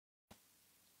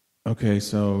Okay,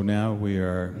 so now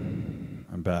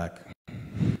I'm back.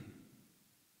 Turn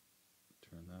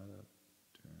that up.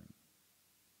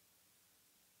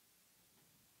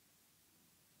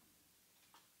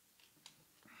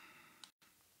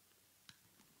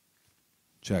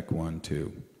 Check 1,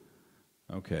 2.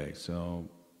 Okay, so.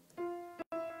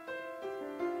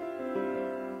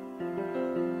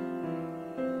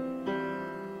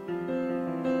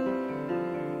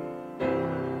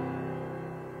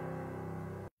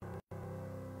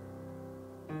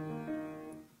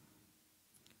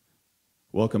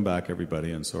 Welcome back,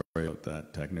 everybody, and sorry about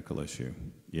that technical issue.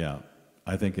 Yeah,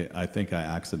 I think I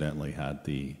accidentally had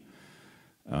the.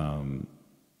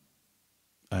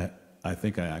 I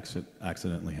think I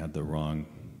accidentally had the wrong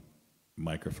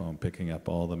microphone picking up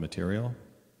all the material.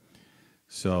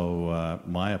 So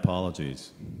my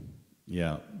apologies.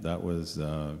 Yeah, that was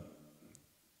a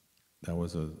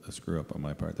screw up on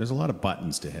my part. There's a lot of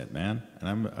buttons to hit, man, and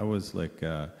I'm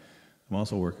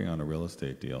also working on a real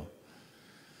estate deal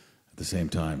at the same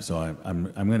time. So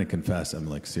I'm going to confess I'm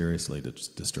like seriously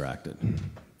distracted.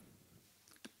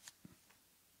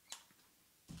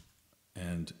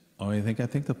 And I think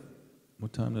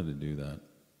what time did I do that?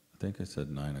 I think I said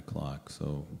 9 o'clock.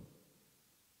 So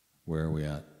where are we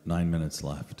at? 9 minutes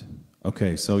left.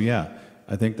 Okay, so yeah,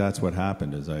 I think that's what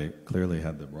happened. Is I clearly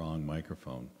had the wrong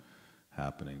microphone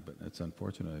happening, but it's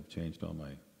unfortunate. I've changed all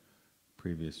my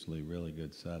previously really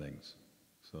good settings.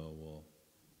 So we'll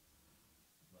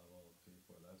level 2,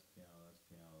 4. That's piano.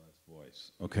 That's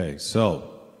voice. Okay,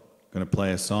 so I'm gonna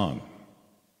play a song.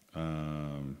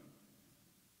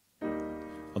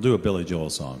 I'll do a Billy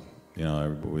Joel song. You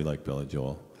know, we like Billy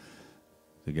Joel.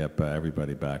 To get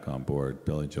everybody back on board,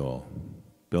 Billy Joel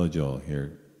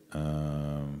here.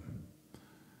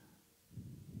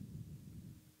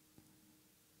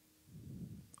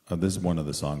 This is one of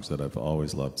the songs that I've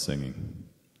always loved singing.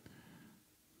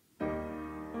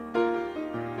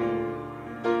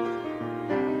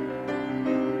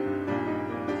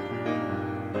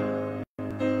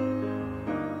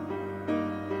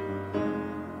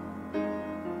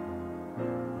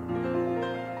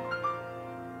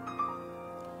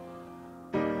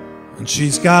 And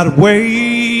she's got a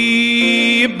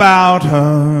way about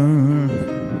her,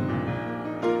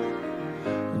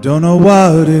 don't know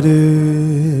what it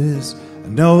is. I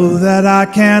know that I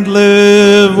can't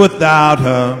live without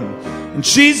her. And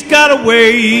she's got a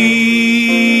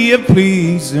way of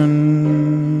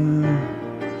pleasing,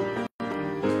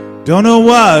 don't know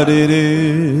what it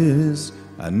is.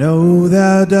 I know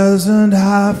there doesn't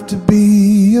have to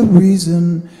be a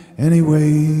reason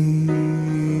anyway.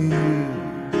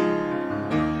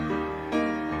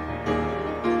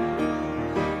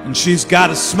 And she's got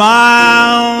a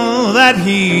smile that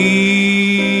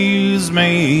heals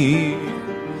me,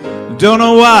 don't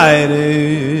know why it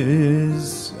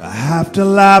is. I have to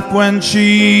laugh when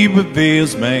she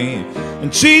reveals me.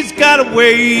 And she's got a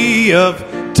way of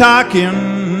talking,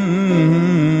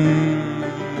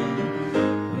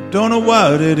 don't know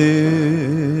what it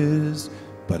is,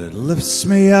 but it lifts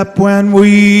me up when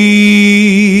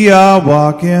we are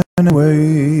walking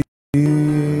away.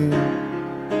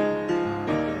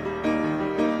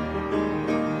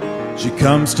 She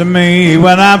comes to me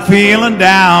when I'm feeling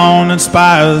down,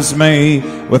 inspires me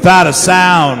without a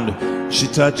sound. She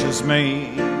touches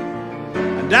me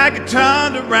and I get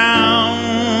turned around.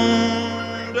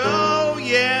 Oh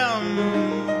yeah.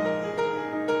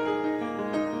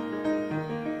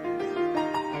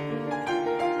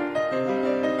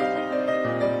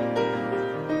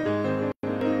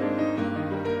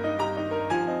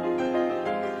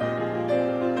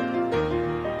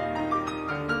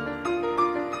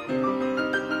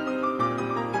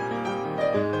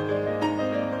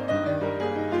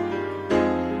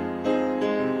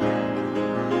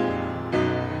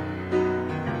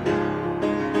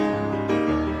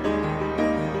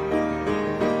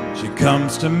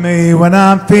 Comes to me when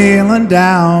I'm feeling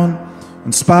down,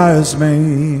 inspires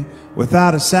me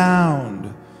without a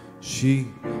sound. She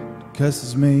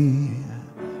kisses me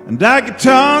and I get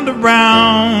turned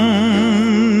around.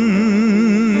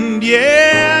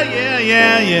 Yeah.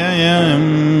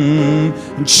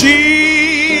 And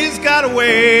she's got a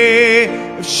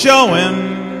way of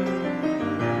showing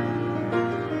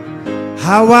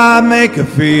how I make her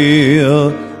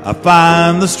feel. I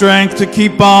find the strength to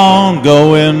keep on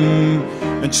going.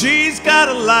 And she's got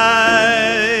a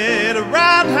light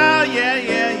around her, yeah.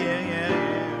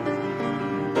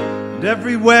 And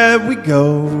everywhere we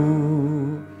go,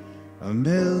 a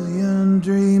million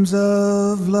dreams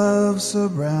of love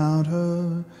surround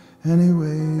her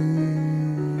anyway.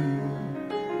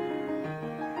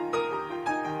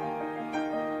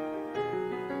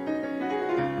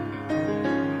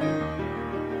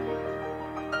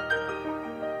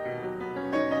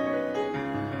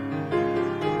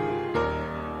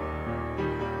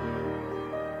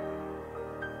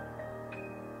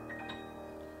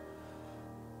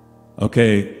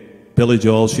 Okay, Billy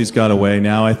Joel, she's got away.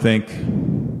 Now I think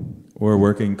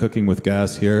we're cooking with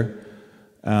gas here.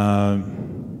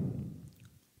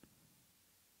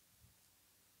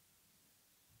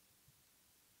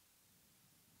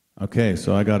 Okay,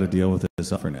 so I got to deal with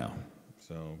this offer now.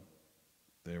 So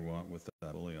they want with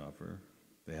that bully offer.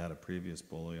 They had a previous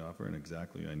bully offer, and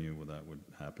exactly I knew that would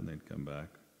happen. They'd come back.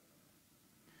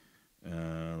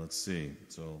 Let's see.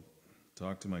 So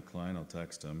talk to my client. I'll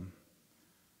text him.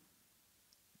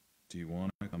 Do you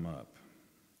want to come up?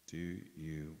 Do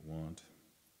you want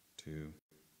to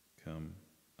come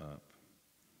up?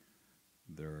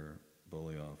 Their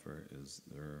bully offer is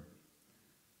their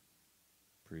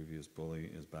previous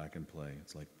bully is back in play.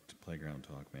 It's like playground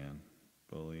talk, man.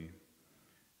 Bully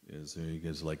is, he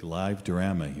gives like live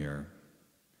drama here,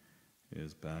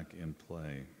 is back in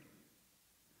play.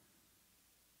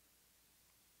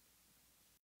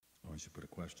 Oh, I should put a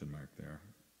question mark there.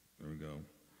 There we go.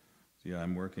 So yeah,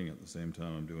 I'm working at the same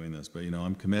time I'm doing this, but you know,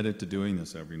 I'm committed to doing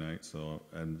this every night, so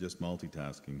I'm just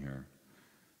multitasking here.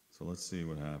 So let's see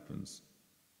what happens.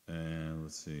 And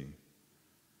let's see.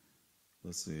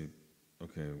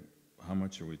 Okay, how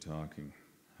much are we talking?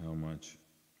 How much?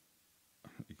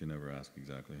 You can never ask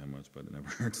exactly how much, but it never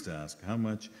hurts to ask. How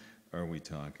much are we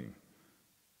talking?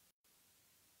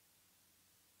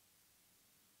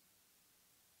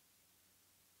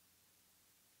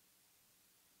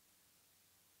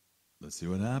 Let's see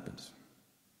what happens.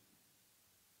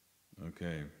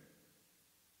 Okay.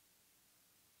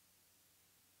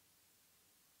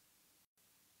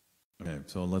 Okay,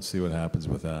 so let's see what happens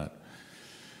with that.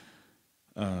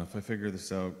 If I figure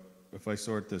this out, if I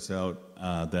sort this out,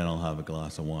 then I'll have a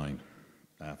glass of wine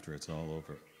after it's all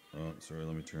over. Oh, sorry,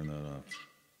 let me turn that off.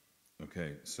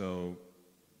 Okay, so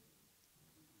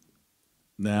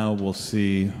now we'll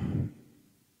see.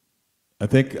 I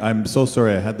think, I'm so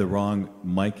sorry, I had the wrong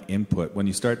mic input. When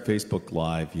you start Facebook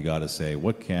Live, you got to say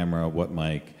what camera, what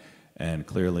mic, and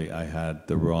clearly I had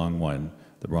the wrong one,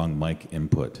 the wrong mic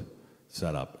input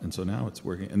set up. And so now it's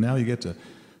working. And now you get to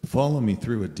follow me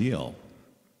through a deal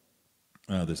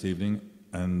this evening.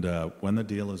 And when the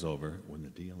dealing's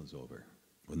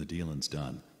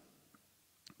done,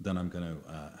 then I'm going to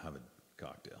have a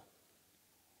cocktail.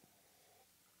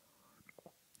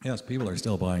 Yes, people are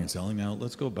still buying and selling. Now,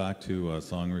 let's go back to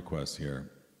song requests here.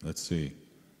 Let's see.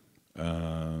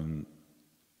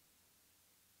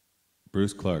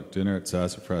 Bruce Clark, dinner at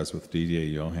Sassafras with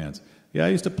DJ Johans. Yeah, I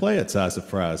used to play at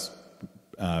Sassafras,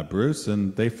 Bruce,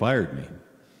 and they fired me.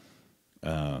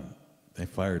 They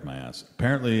fired my ass.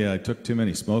 Apparently, I took too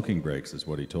many smoking breaks, is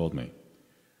what he told me.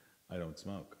 I don't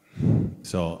smoke.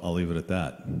 So I'll leave it at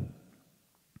that.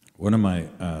 One of my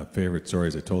favorite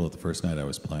stories I told it the first night I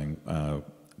was playing,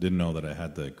 didn't know that I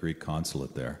had the Greek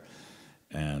consulate there.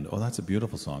 And, oh, that's a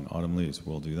beautiful song, Autumn Leaves.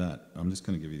 We'll do that. I'm just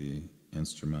going to give you the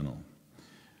instrumental.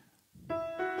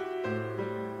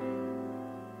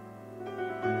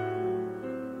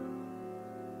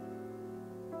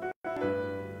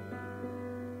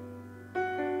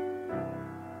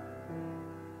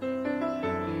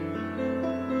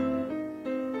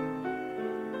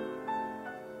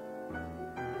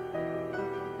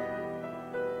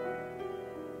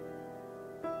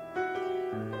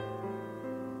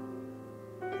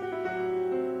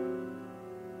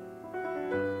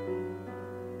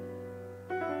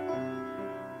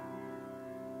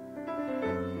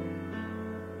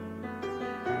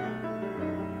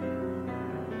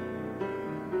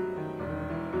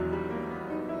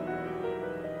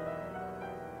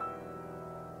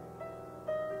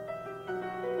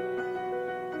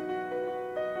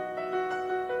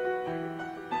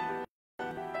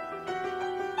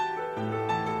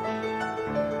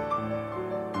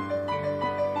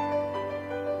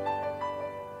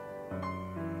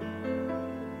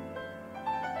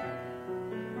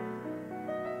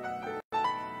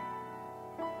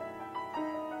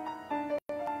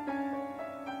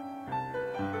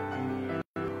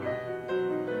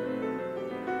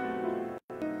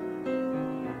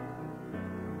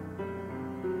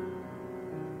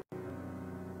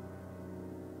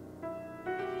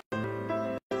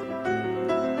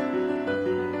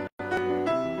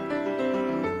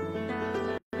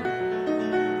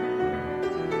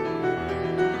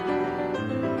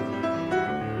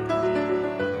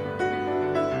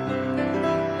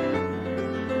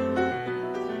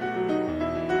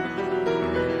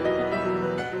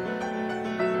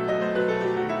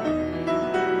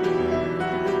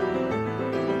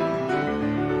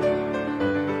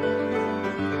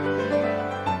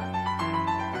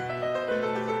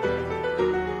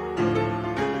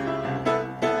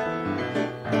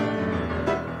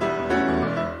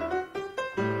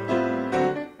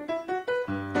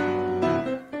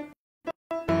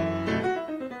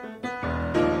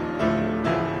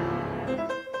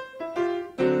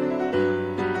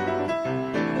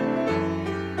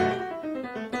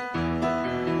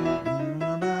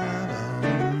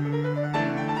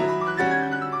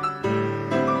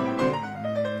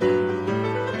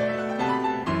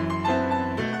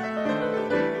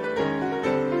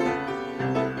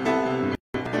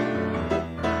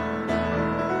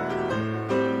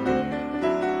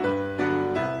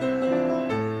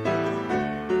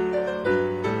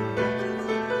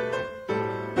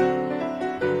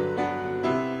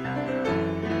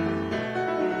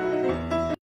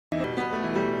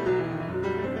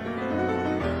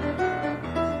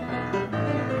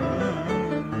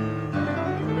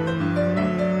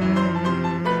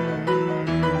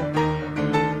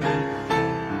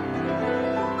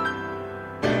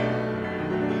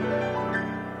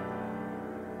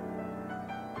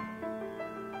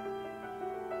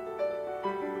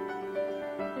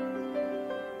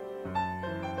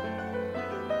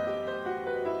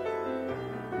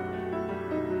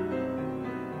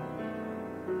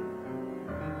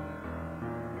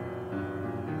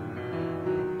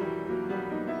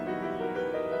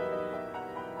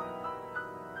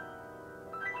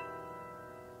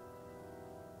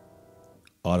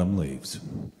 Autumn Leaves.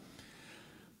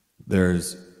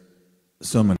 There's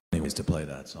so many ways to play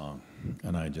that song,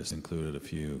 and I just included a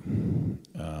few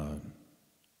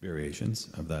variations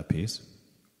of that piece.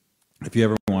 If you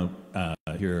ever want to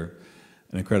hear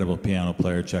an incredible piano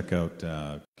player, check out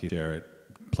Keith Jarrett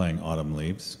playing Autumn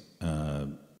Leaves.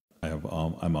 I've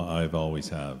always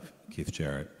have Keith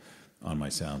Jarrett on my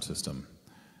sound system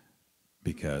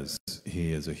because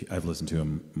I've listened to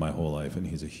him my whole life, and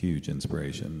he's a huge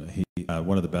inspiration.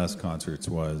 One of the best concerts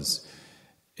was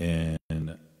in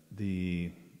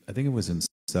I think it was in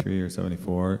 73 or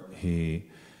 74. He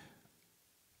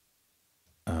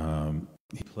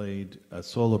played a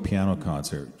solo piano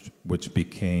concert, which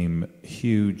became a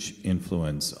huge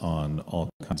influence on all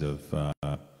kinds of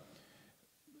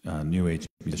New Age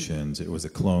musicians. It was a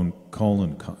Coln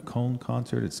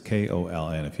concert. It's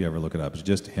Koln. If you ever look it up, it's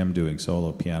just him doing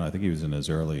solo piano. I think he was in his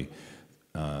early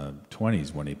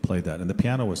 20s when he played that, and the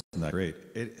piano wasn't that great.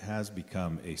 It has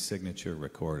become a signature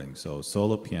recording. So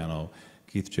solo piano,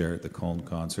 Keith Jarrett, the Coln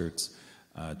concerts.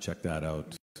 Check that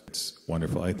out. It's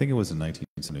wonderful. I think it was in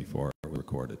 1974 we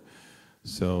recorded.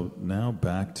 So now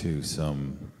back to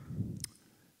some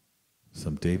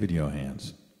David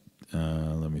Johans.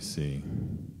 Let me see.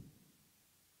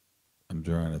 I'm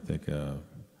trying to think of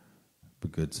a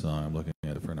good song. I'm looking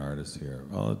at different artists here.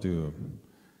 I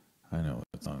know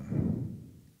what song.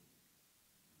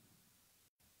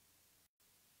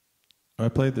 I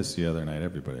played this the other night.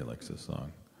 Everybody likes this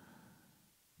song.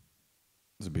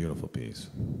 It's a beautiful piece.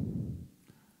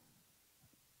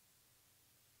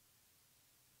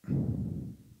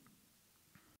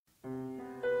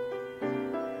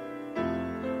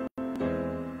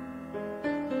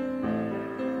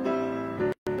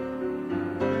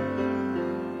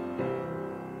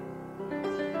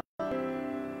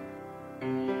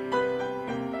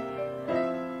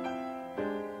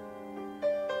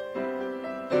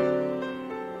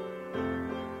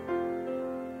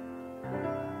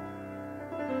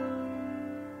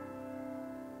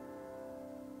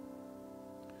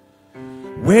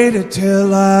 Waited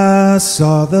till I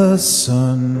saw the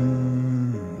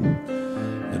sun.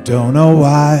 I don't know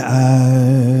why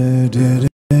I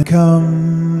didn't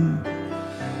come.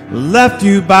 Left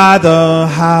you by the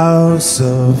house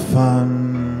of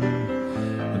fun.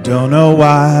 I don't know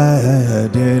why I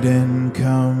didn't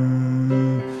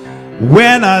come.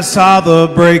 When I saw the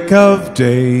break of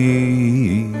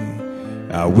day,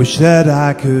 I wish that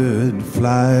I could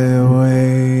fly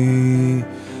away.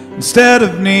 Instead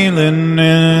of kneeling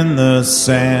in the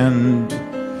sand,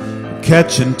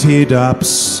 catching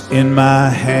teardrops in my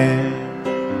hand.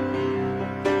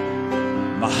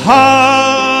 My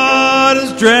heart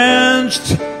is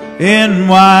drenched in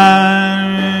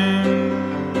wine,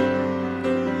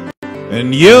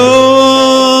 and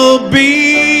you'll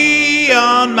be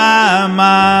on my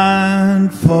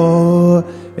mind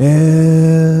forever.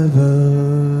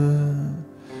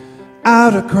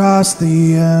 Out across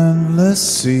the endless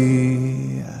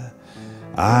sea,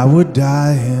 I would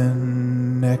die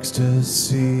in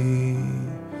ecstasy.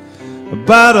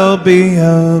 But I'll be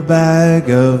a bag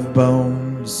of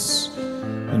bones,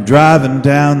 driving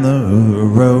down the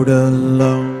road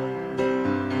alone.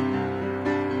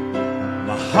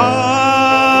 My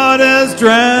heart is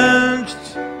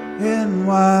drenched in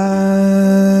wine,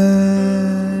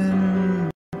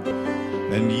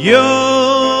 and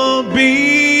you'll be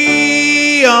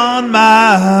on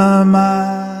my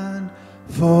mind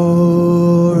forever.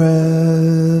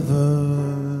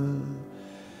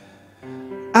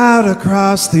 Out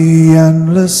across the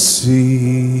endless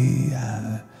sea,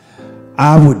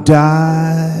 I would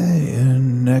die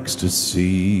in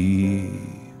ecstasy.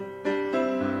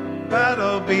 But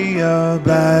I'll be a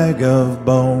bag of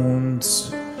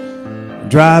bones,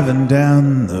 driving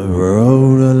down the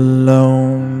road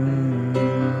alone.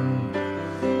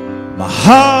 My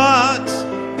heart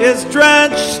is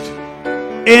drenched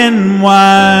in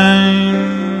wine,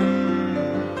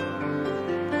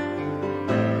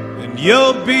 and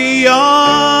you'll be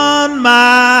on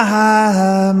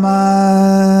my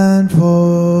mind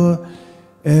forever.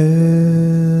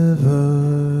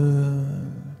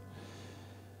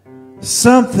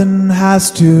 Something has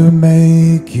to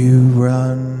make you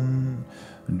run.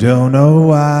 Don't know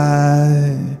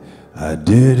why I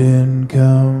didn't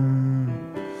come,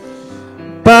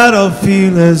 but I'll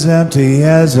feel as empty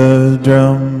as a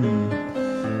drum.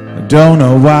 I don't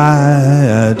know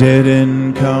why I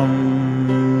didn't come.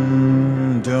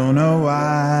 Don't know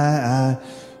why I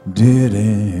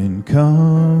didn't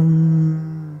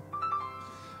come.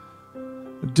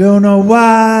 Don't know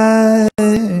why.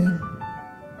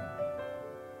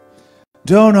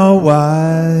 Don't know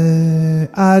why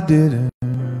I didn't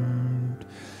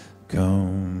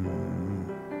honeycomb.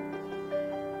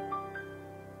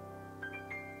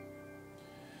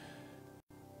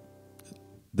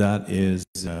 That is,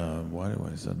 why do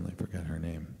I suddenly forget her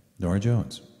name? Nora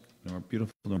Jones.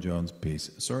 Beautiful Nora Jones piece.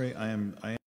 Sorry, I am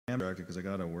distracted because I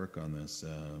got to work on this.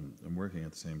 I'm working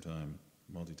at the same time,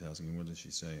 multitasking. What did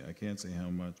she say? I can't say how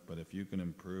much, but if you can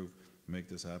improve, make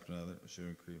this happen,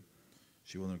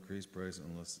 she will increase price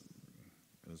unless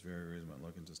it was very reasonable.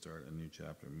 Looking to start a new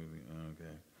chapter, moving.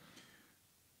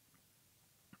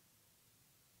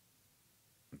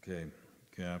 Okay.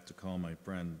 I have to call my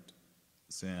friend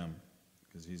Sam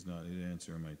because he didn't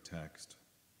answer my text.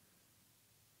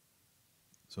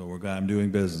 So I'm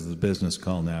doing business. The business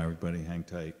call now. Everybody, hang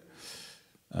tight.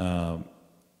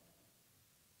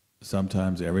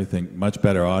 Sometimes everything much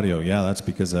better audio. Yeah, that's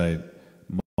because mic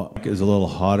is a little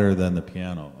hotter than the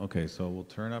piano. Okay, so we'll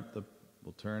turn up the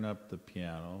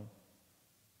piano.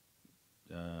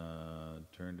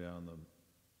 Turn down the.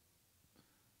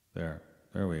 There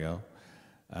we go.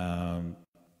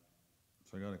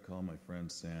 So I got to call my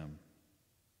friend Sam.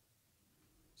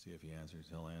 See if he answers.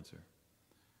 He'll answer.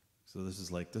 So this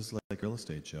is like a real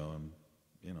estate show. I'm,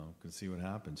 can see what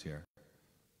happens here.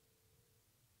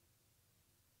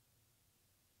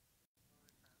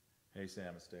 Hey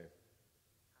Sam, it's Dave.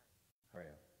 How are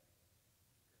you?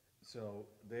 So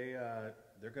they're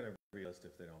going to relist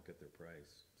if they don't get their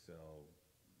price. So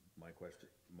my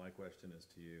question is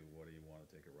to you: what do you want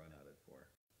to take a run at it for?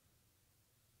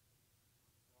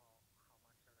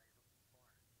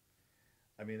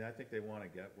 I mean, I think they want to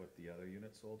get what the other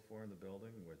unit sold for in the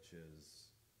building, which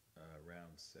is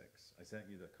around 6. I sent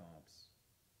you the comps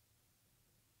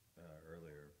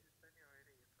earlier.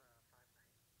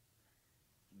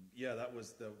 Yeah, that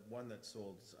was the one that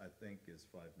sold, I think, is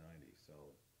 590,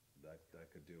 so that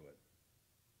could do it.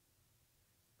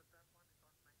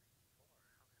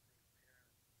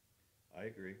 I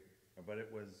agree, but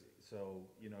it was, so,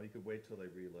 you could wait till they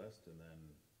relist and then,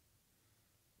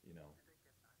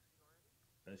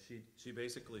 and she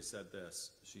basically said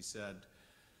this. She said,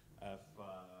 if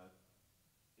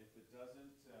it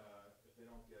doesn't, if they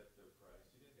don't get their price,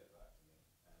 she did get back to me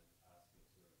and asked me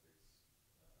to increase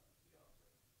the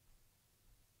offer.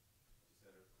 She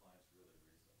said her client's really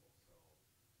reasonable, so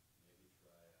maybe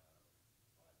try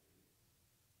 580.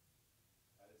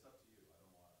 And it's up to you. I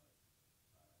don't want to.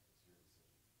 It's your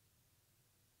decision.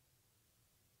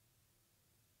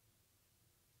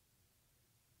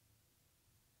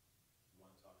 You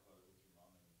want to talk about it with your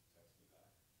mom and text me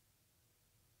back?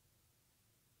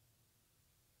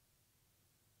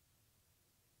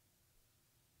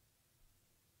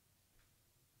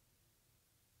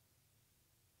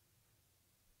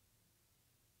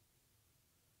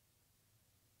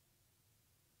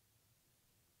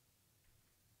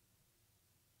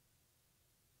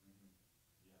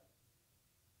 Yeah.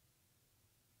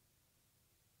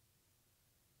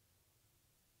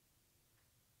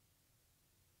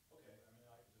 Okay. I mean,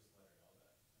 I could just let her know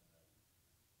that, and then see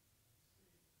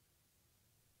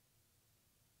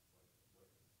what.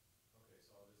 Okay,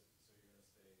 so so you're gonna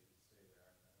stay there.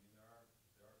 I mean, there are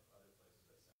other places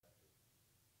I sent you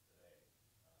today, this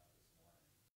morning.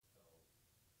 So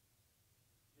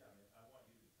yeah, I mean, I want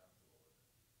you to be comfortable with it.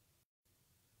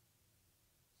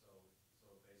 So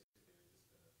basically, you're just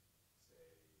gonna say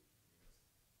you're gonna.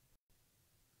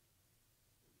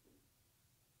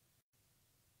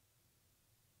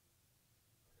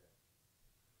 Okay.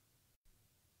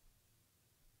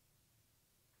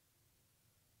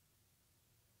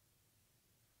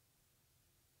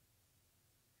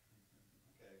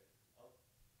 Okay. I'll,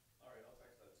 all right. I'll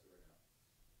text that to her now.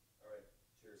 All right.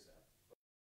 Cheers, Sam.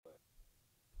 Bye.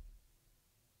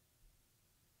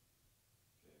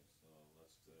 Okay. So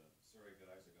let's. Sorry,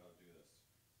 guys. I gotta do this.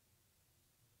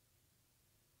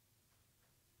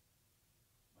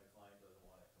 My client doesn't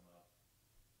want it coming up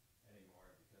anymore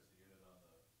because the unit on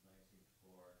the 19th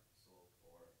floor sold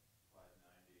for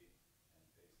 590 and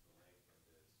faced the lake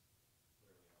and is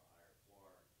clearly on a higher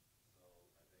floor. So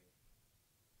I think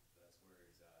that's where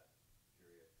he's at,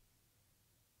 period.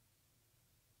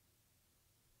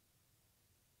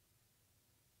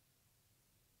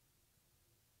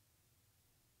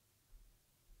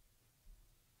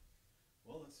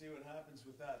 Well, let's see what happens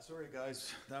with that. Sorry,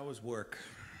 guys. That was work.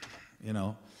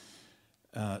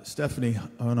 Stephanie,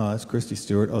 oh no, that's Christy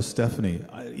Stewart. Oh, Stephanie.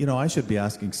 I should be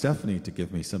asking Stephanie to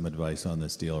give me some advice on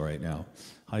this deal right now.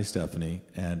 Hi, Stephanie.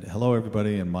 And hello,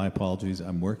 everybody, and my apologies.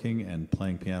 I'm working and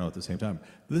playing piano at the same time.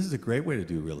 This is a great way to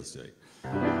do real estate.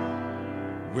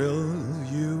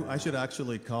 I should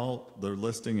actually call the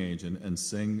listing agent and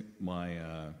sing my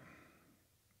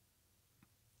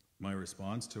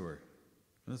response to her.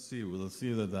 Let's see. Well, let's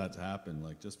see that that's happened,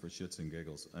 like just for shits and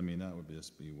giggles. I mean, that would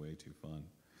just be way too fun.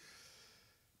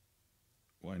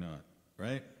 Why not?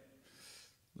 Right?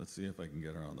 Let's see if I can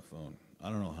get her on the phone. I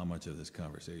don't know how much of this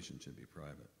conversation should be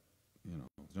private. You know,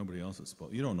 nobody else is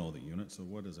supposed. You don't know the unit, so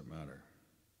what does it matter?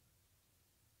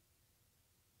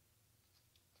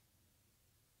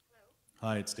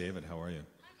 Hello. Hi, it's David. How are you?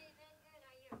 Hi, David. Good.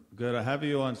 How are you? Good. I have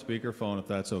you on speakerphone if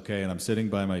that's okay, and I'm sitting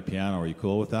by my piano. Are you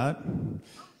cool with that? Oh,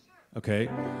 sure. Okay.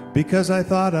 Because I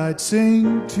thought I'd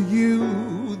sing to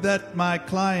you that my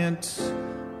client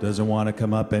doesn't want to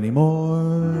come up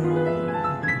anymore.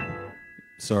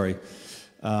 Sorry.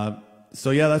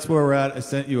 So yeah, that's where we're at. I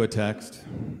sent you a text,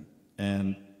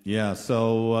 and yeah.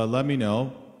 So let me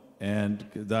know, and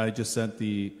I just sent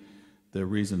the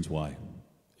reasons why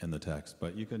in the text.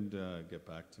 But you can get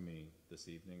back to me this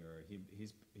evening, or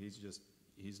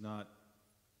he's not.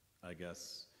 I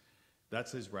guess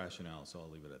that's his rationale. So I'll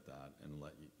leave it at that, and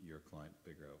let your client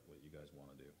figure out what you guys want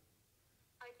to do.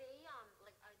 Are they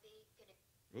are they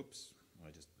gonna? Oops,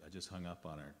 I just hung up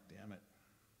on her. Damn it.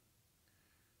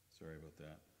 Sorry about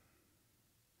that.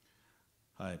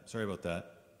 Hi, sorry about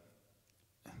that.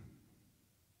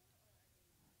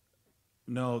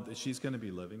 No, she's going to be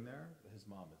living there. His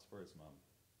mom, it's for his mom.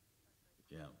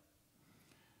 Yeah.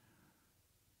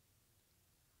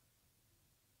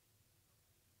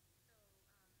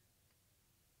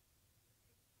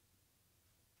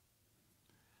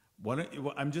 Why don't you,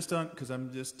 well, I'm just on because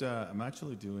I'm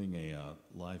actually doing a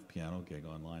live piano gig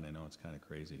online. I know it's kind of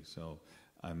crazy, so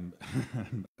I'm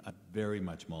I'm very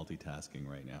much multitasking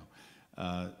right now.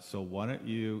 So why don't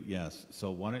you? Yes. So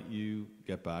why don't you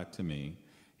get back to me?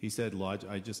 He said,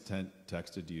 I just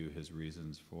texted you his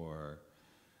reasons for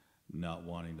not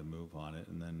wanting to move on it,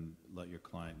 and then let your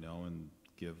client know and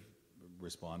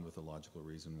respond with a logical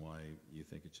reason why you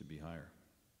think it should be higher.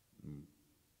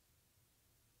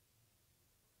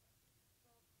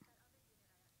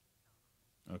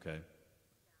 Okay.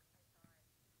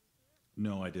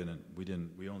 No, I didn't. We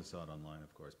didn't. We only saw it online,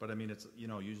 of course. But I mean, it's,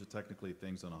 usually technically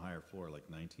things on a higher floor, like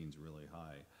 19's really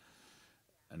high.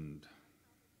 And,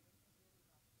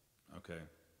 okay.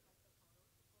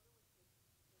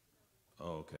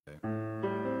 Oh, okay. Okay.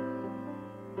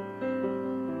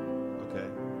 Okay.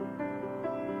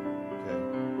 Okay.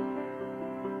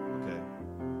 Okay.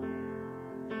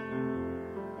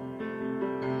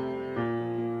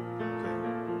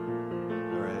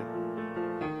 All right.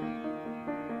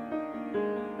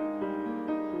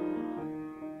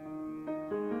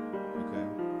 Okay.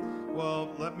 Well,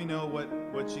 let me know what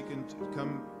she can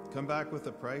come back with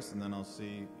the price, and then I'll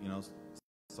see,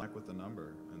 back with the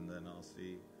number, and then I'll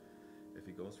see if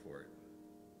he goes for it.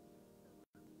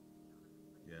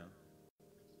 Yeah.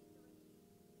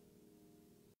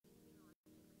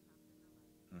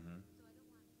 Mhm.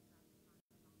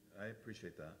 I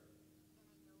appreciate that.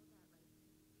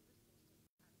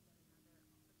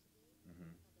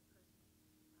 Mhm.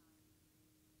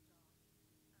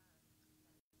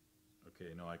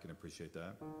 Okay, no, I can appreciate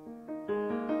that.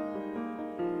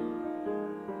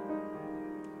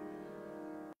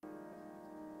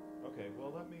 Okay,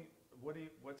 well,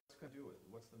 what's gonna do it?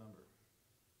 What's the number?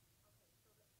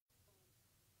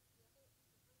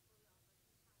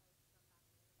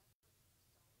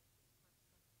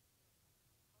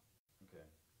 Okay.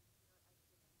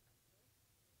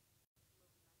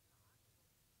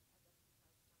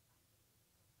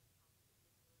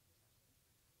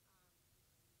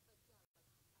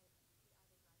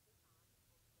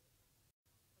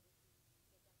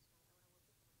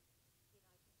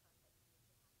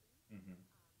 Mhm.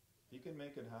 He can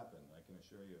make it happen. I can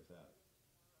assure you of that.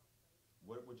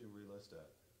 What would you relist at?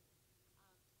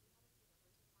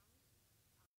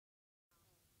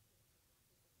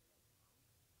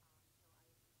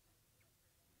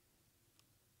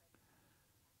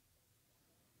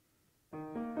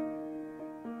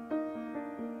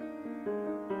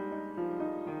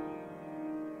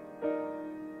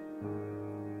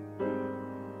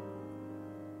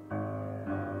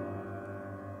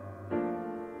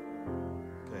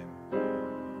 Okay.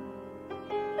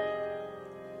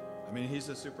 I mean, he's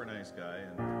a super nice guy,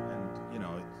 and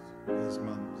his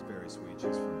mom is very sweet.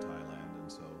 She's from Thailand,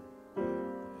 and so,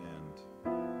 and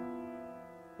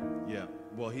yeah.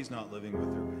 Well, he's not living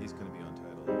with her, but he's going to be on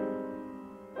title.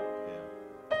 Yeah.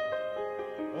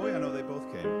 Oh yeah, no, they both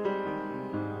came.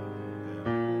 Yeah.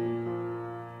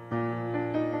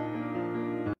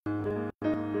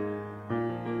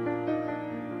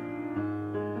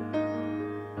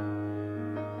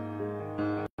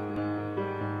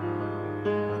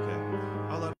 Okay.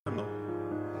 I'll let him know.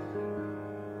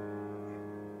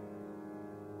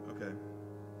 Okay.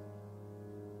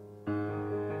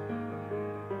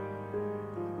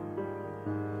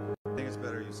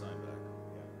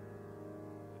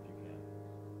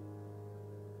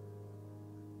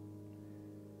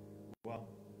 Well,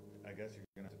 I guess you're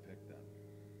gonna have to pick them.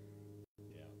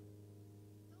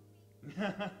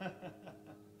 Yeah.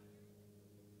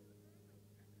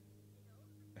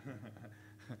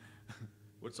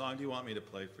 What song do you want me to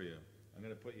play for you? I'm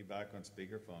gonna put you back on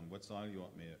speakerphone. What song do you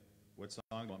want me to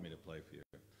play for you?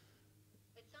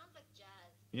 It sounds like jazz.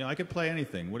 You know, I could play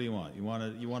anything. What do you want? You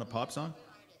want a pop song?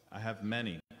 I have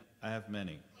many.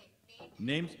 Okay,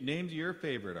 Name your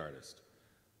favorite artist.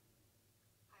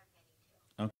 I have many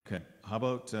too. Okay. How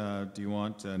about do you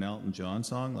want an Elton John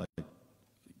song? Like,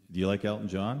 do you like Elton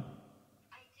John?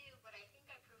 I do, but I think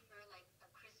I prefer like a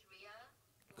Chris Rea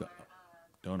or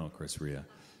Don't know Chris Rea. or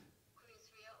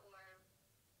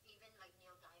even like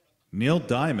Neil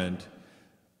Diamond.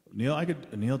 Neil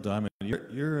Diamond.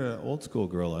 You're an old school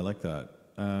girl. I like that.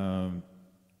 Like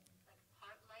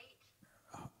Heart Light,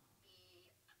 the top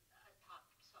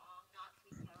song, not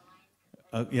Sweet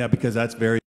Caroline. Yeah, because that's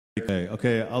very okay.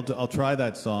 Okay, I'll try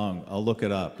that song. I'll look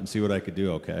it up and see what I could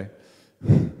do. Okay.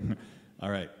 All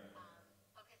right.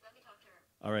 Okay, so let me talk to her.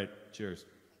 All right. Cheers.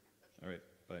 All right.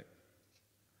 Bye.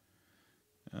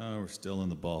 We're still in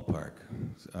the ballpark.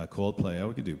 Coldplay.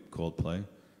 We could do Coldplay.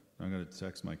 I'm going to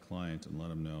text my client and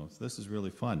let him know. So this is really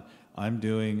fun. I'm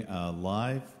doing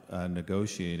live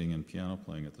negotiating and piano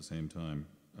playing at the same time.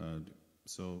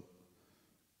 So,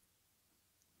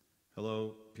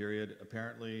 hello, period.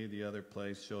 Apparently the other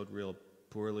place showed real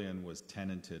poorly and was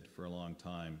tenanted for a long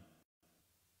time.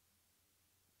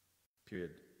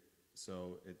 Period.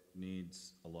 So it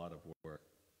needs a lot of work.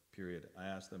 Period. I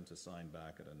asked them to sign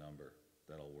back at a number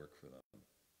that'll work for them.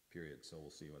 Period. So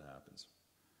we'll see what happens.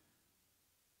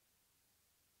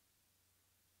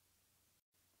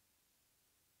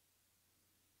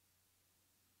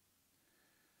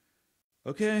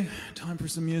 Okay, time for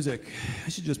some music. I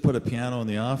should just put a piano in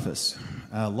the office.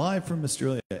 Live from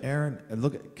Australia, Aaron.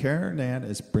 Look, Karen Ann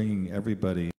is bringing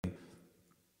everybody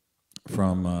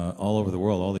from all over the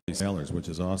world, all these sailors, which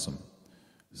is awesome.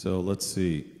 So let's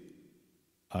see.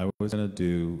 I was going to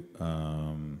do,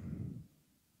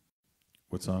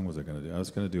 what song was I going to do? I was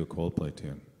going to do a Coldplay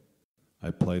tune. I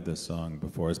played this song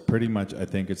before. It's pretty much, I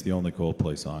think it's the only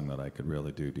Coldplay song that I could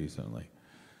really do decently.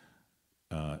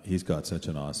 He's got such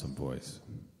an awesome voice,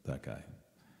 that guy.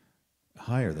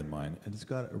 Higher than mine, and it's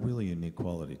got a really unique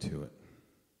quality to it.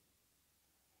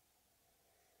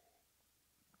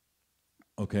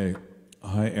 Okay,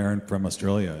 hi Aaron from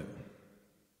Australia.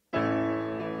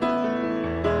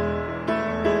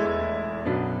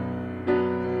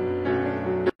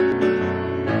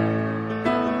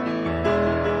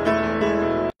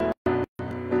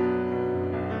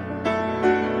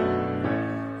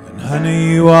 And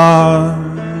honey, you are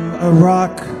a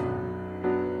rock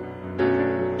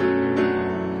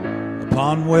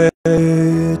upon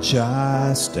which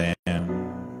I stand,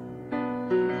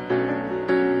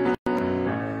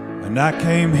 and I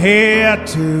came here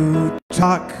to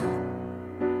talk,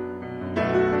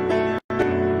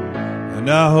 and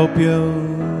I hope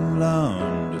you'll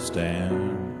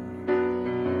understand.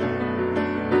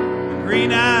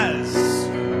 Green eyes,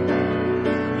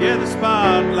 yeah, the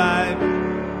spotlight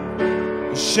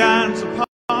shines upon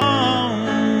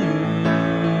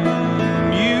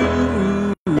you,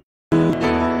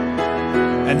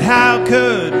 and how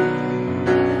could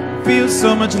it feel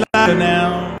so much lighter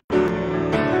now?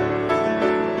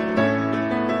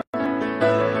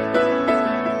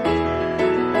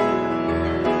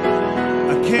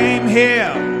 I came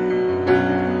here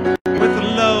with a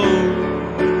load,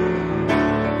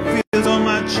 feels so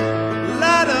much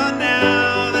lighter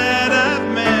now that I've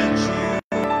met you.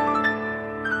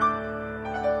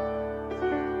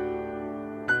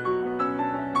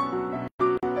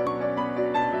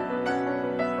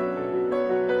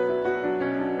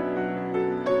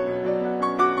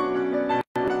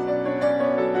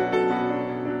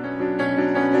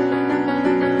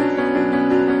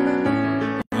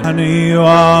 Honey, you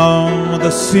are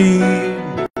the seed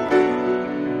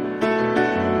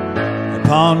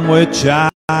upon which I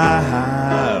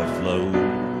float,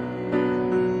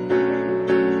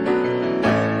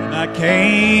 and I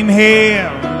came here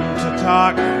to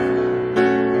talk, and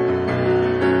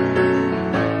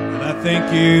I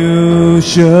think you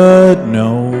should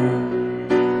know.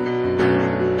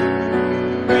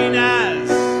 Green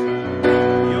eyes,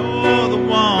 you're the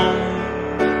one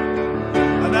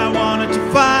that I wanted to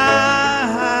find.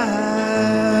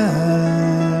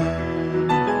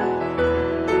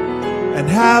 And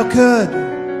how could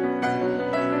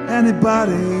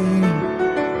anybody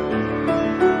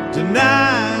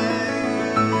deny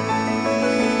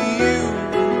you?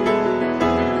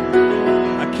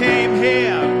 I came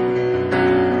here,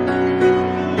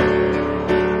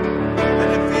 and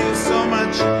it feels so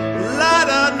much lighter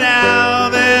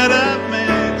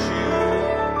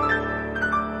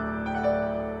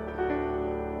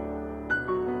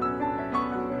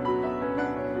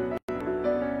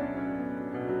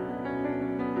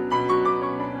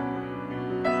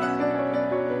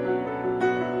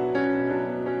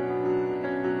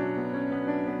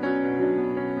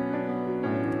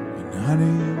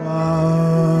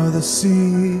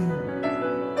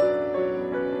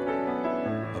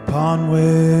upon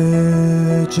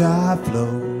which I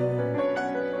float.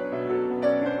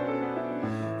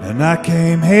 And I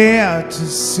came here to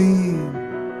see.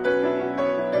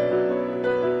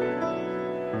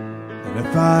 And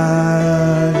if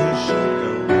I should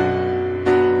go,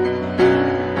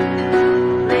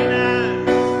 green eyes,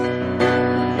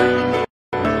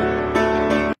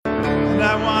 and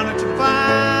I wanted to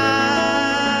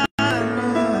find mine.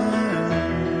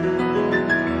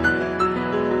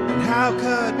 And how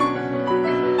could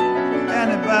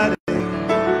anybody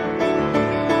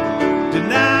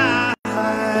deny?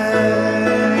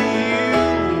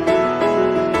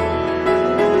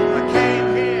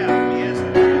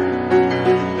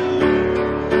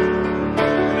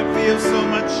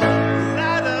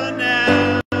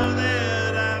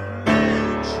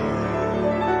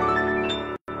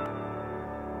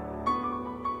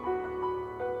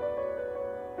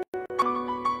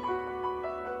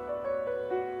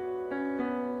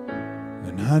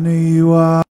 And honey, you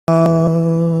are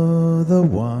the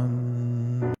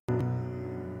one.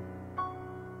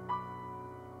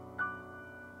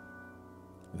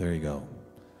 There you go.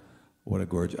 What a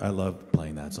gorgeous, I love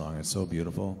playing that song. It's so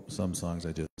beautiful. Some songs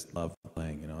I just love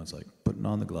playing, you know, it's like putting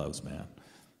on the gloves, man.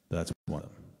 That's one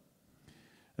of them.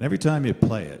 And every time you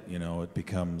play it, you know, it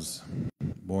becomes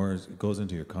more, it goes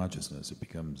into your consciousness. It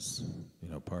becomes, you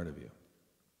know, part of you.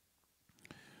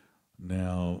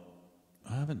 Now,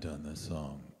 I haven't done this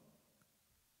song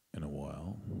in a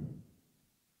while.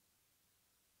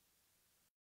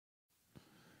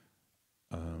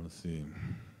 Let's see.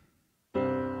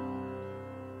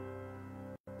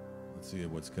 Let's see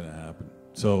what's going to happen.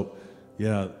 So,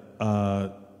 yeah,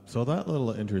 so that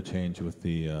little interchange with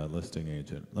the listing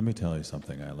agent, let me tell you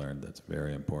something I learned that's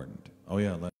very important. Oh,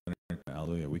 yeah,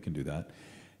 hallelujah, we can do that.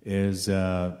 Is,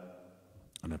 and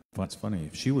it's funny,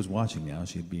 if she was watching now,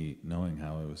 she'd be knowing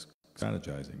how I was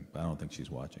strategizing, but I don't think she's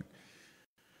watching.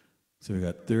 So we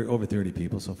got over 30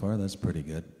 people so far. That's pretty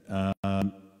good.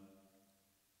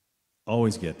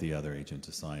 Always get the other agent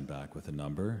to sign back with a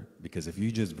number, because if you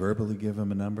just verbally give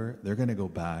them a number, they're going to go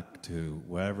back to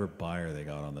whatever buyer they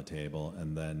got on the table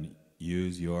and then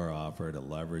use your offer to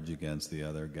leverage against the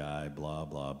other guy, blah,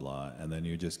 blah, blah. And then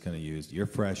you're just going to use your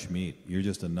fresh meat. You're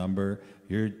just a number.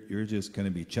 You're just going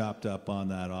to be chopped up on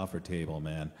that offer table,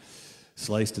 man.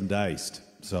 Sliced and diced.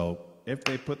 So if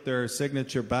they put their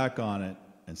signature back on it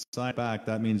and sign back,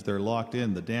 that means they're locked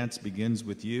in. The dance begins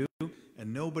with you,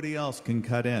 and nobody else can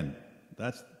cut in.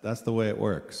 That's the way it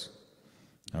works.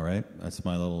 All right? That's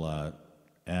my little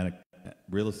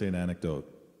real estate anecdote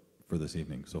for this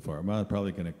evening so far. I'm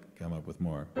probably going to come up with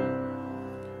more.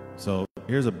 So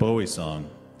here's a Bowie song.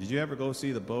 Did you ever go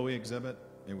see the Bowie exhibit?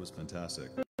 It was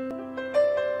fantastic.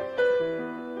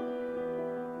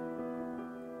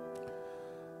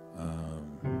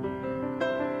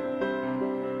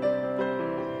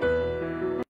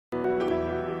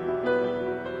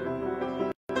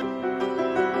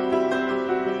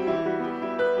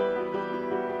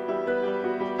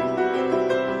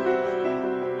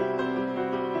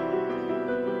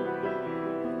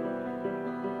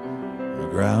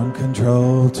 Ground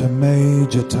control to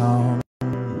Major Tom.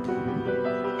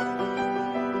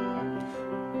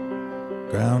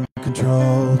 Ground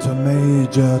control to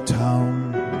Major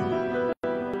Tom.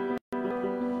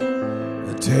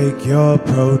 Take your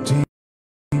protein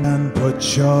and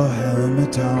put your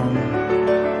helmet on.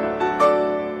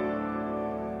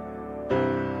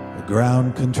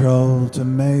 Ground control to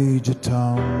Major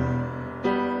Tom.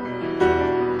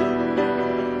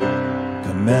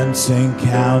 Commencing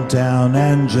countdown,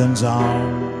 engines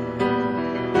on.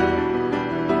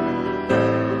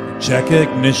 Check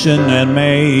ignition and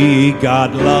may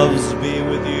God loves be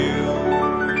with you.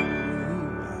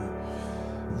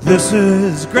 This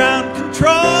is ground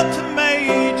control to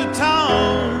Major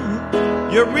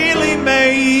Tom. You really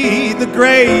made the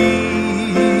grade,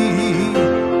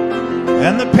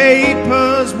 and the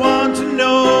papers want to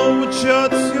know what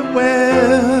shirts you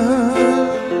wear.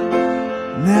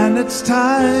 And it's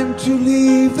time to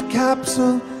leave the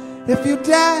capsule if you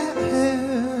dare.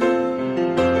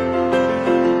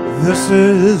 This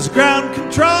is ground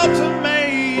control to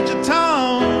Major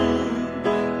Tom.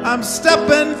 I'm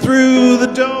stepping through the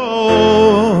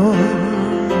door,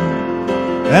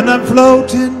 and I'm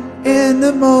floating in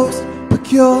the most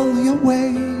peculiar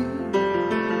way.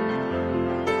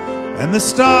 And the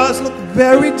stars look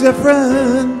very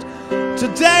different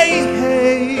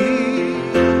today.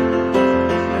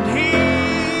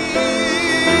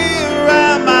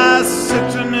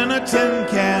 Sitting in a tin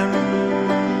can,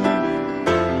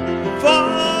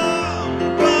 far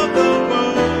above the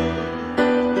world.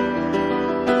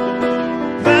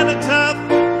 Planet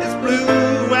Earth is blue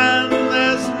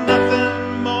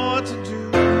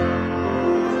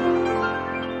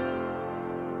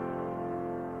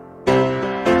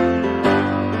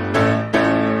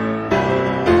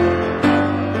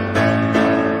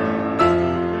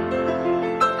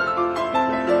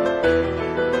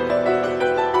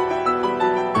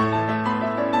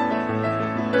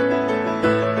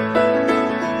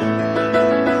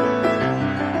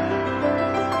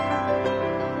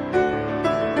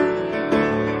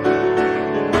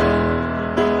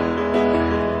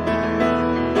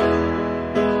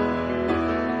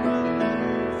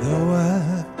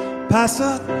Past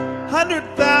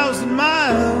 100,000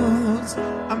 miles,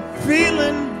 I'm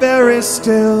feeling very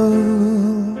still.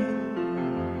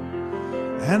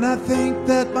 And I think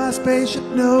that my spaceship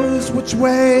knows which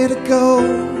way to go.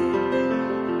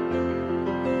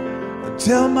 I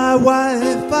tell my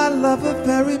wife I love her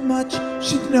very much,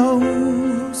 she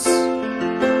knows.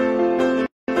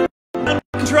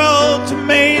 Control to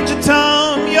Major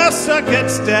Tom, your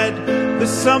circuit's dead.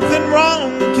 There's something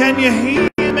wrong, can you hear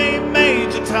me,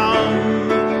 Major Tom?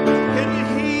 Can you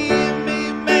hear me,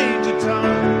 Major Tom?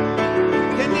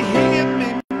 Can you hear me,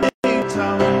 Major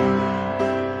Tom?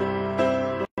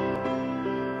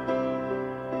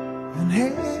 And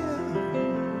here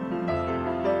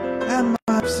am I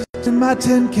sitting in my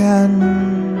tin can,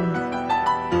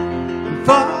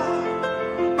 far,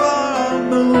 far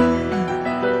moon.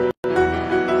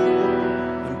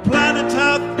 Planet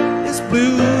Earth is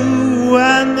blue,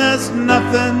 and there's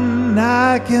nothing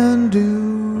I can do.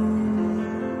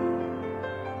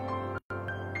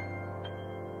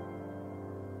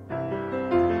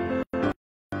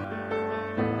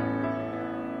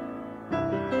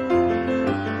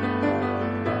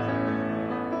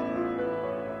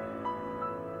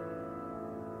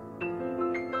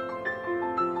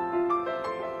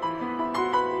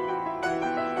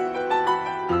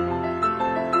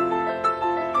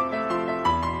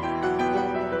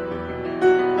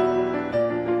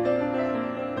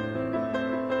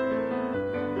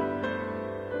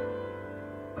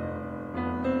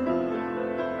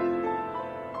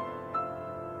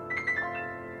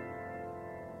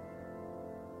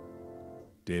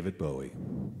 David Bowie.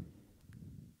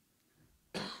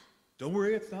 Don't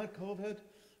worry, it's not COVID.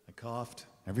 I coughed.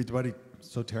 Everybody's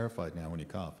so terrified now when you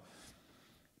cough.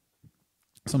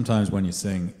 Sometimes when you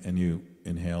sing and you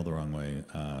inhale the wrong way,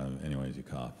 anyways, you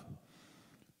cough.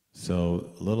 So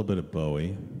a little bit of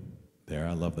Bowie there.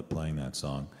 I love playing that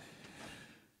song.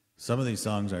 Some of these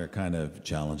songs are kind of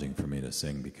challenging for me to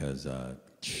sing because,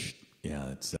 yeah,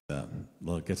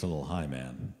 it gets a little high,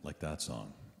 man, like that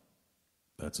song.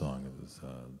 That song is,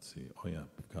 let's see, oh yeah,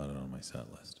 I've got it on my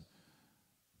set list.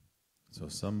 So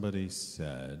somebody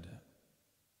said,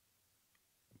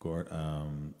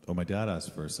 my dad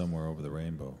asked for Somewhere Over the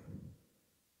Rainbow.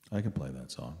 I can play that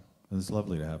song. And it's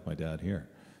lovely to have my dad here.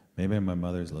 Maybe my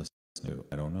mother's listening to,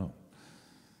 I don't know.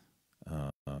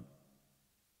 Hi,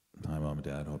 Mom and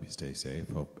Dad, hope you stay safe.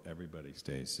 Hope everybody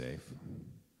stays safe.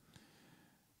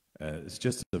 It's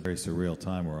just a very surreal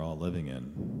time we're all living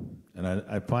in. And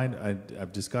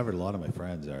I've discovered a lot of my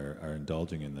friends are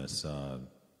indulging in this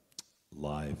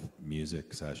live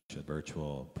music session,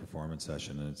 virtual performance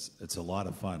session, and it's a lot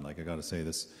of fun. Like, I got to say,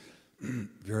 this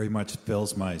very much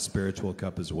fills my spiritual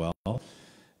cup as well.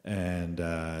 And,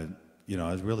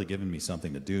 it's really given me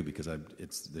something to do because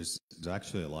there's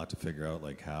actually a lot to figure out,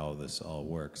 like how this all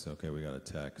works. Okay, we got a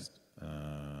text.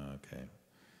 Okay.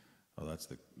 Oh,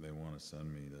 they want to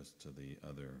send me this to the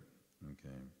other.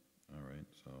 Okay, all right,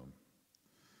 so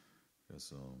I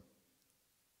guess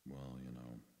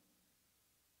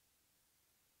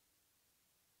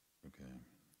okay,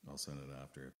 I'll send it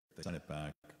after. If they send it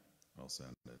back, I'll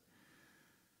send it.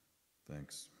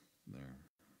 Thanks, there.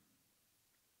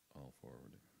 I'll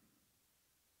forward it.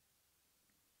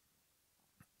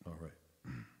 All right,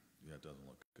 yeah, it doesn't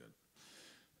look good.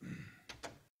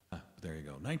 There you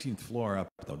go. 19th floor up,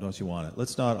 though. Don't you want it?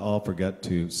 Let's not all forget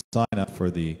to sign up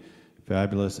for the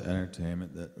fabulous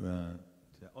entertainment that...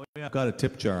 oh, yeah, I've got a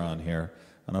tip jar on here.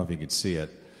 I don't know if you can see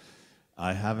it.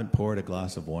 I haven't poured a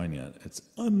glass of wine yet. It's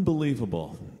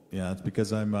unbelievable. Yeah, it's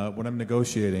because when I'm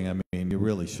negotiating, I mean, you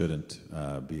really shouldn't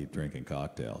be drinking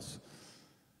cocktails.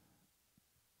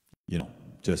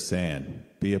 Just saying.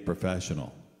 Be a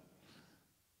professional.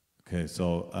 Okay,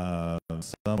 so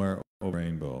Somewhere Over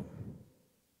Rainbow.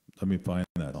 Let me find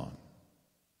that song.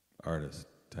 Artist,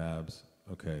 tabs,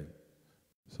 okay.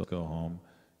 So go home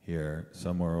here,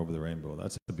 Somewhere Over the Rainbow.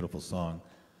 That's a beautiful song.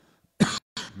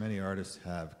 Many artists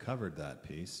have covered that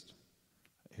piece.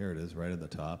 Here it is, right at the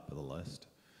top of the list.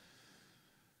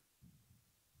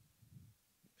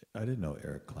 I didn't know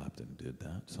Eric Clapton did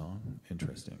that song.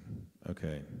 Interesting.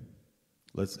 Okay,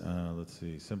 let's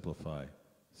see. Simplify.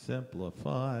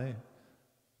 Simplify.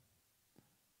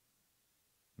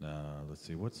 Let's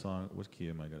see, what key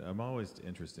am I going to... I'm always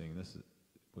interested in this.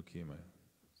 What key am I...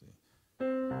 Let's see.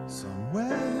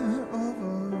 Somewhere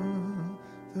over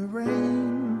the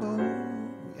rainbow.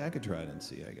 Yeah, I could try it in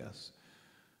C, I guess.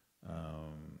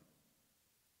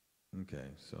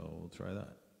 Okay, so we'll try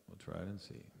that. We'll try it in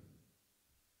C.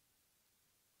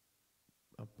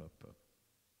 Up, up, up.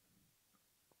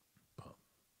 Up.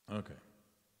 Okay.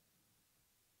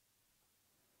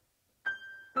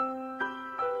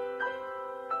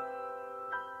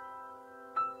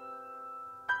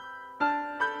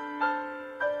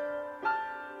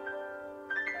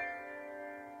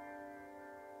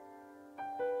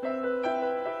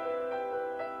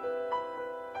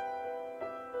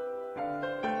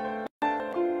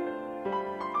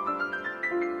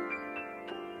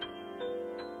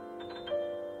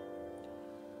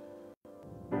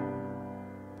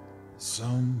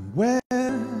 Somewhere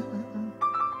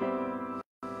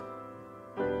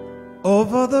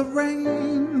over the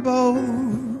rainbow,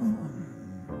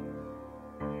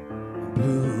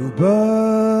 bluebirds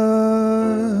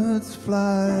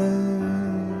fly.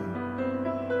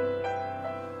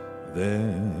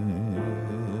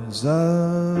 There's a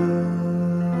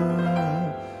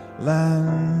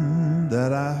land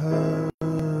that I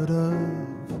heard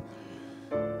of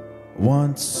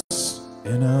once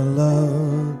in a lullaby.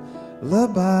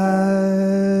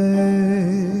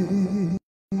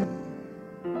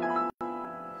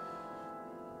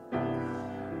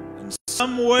 And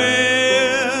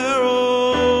somewhere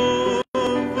over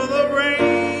the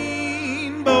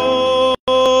rainbow,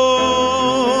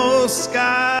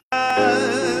 skies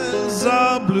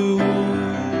are blue.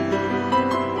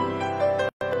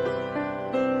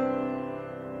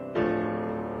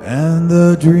 And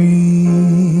the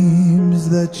dreams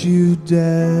that you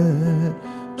dare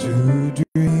to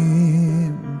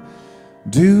dream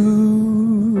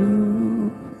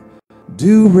do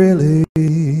really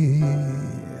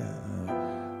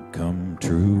come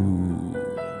true.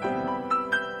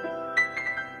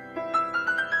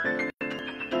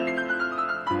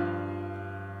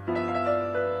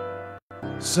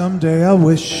 Someday I'll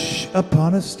wish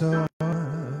upon a star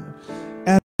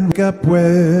and wake up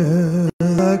where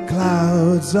the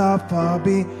clouds are far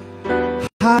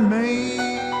behind me.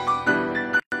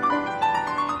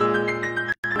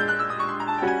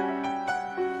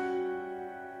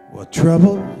 Well,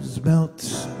 troubles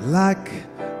melt like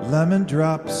lemon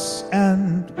drops,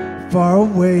 and far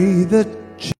away the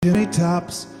chimney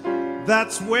tops,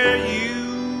 that's where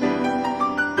you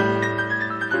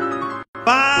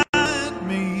find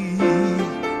me.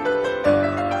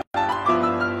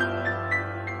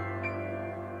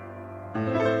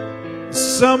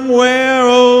 Somewhere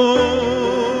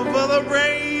over the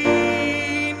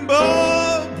rainbow,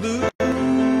 bluebirds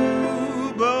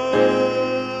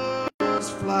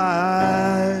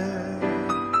fly.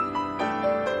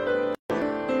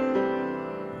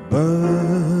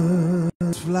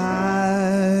 Birds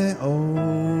fly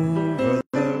over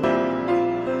the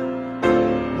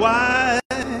why,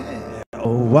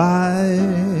 oh why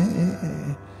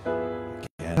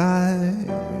can't I?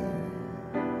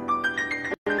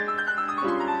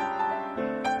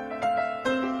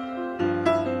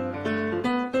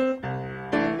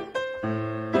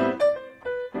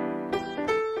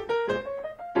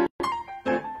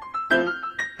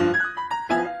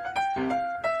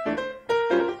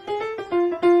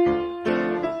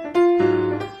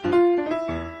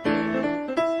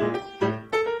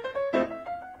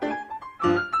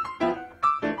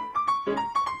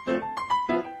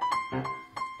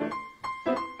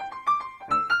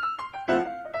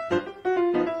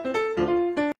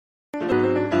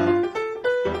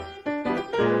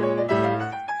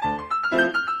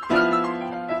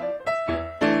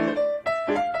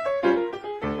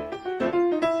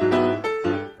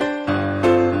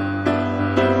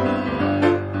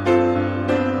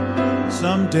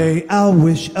 Someday I'll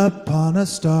wish upon a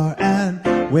star and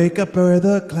wake up where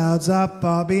the clouds are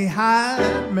far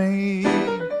behind me,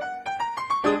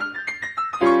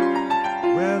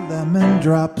 where lemon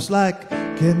drops like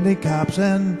kidney cops,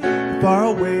 and far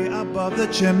away above the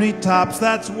chimney tops,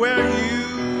 that's where you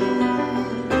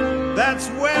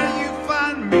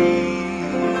find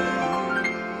me.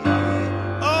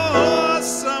 Oh,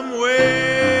 somewhere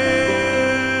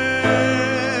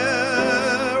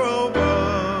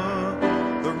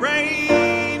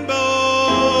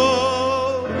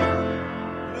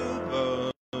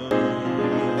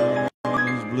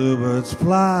bluebirds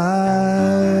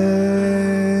fly,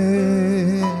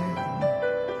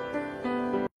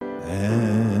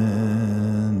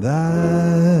 and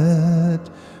that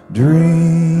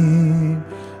dream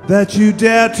that you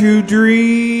dare to dream,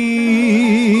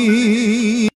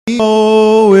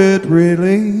 oh, it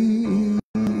really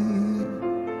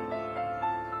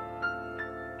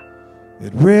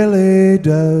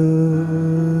does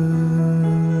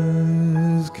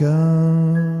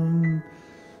come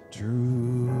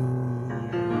true.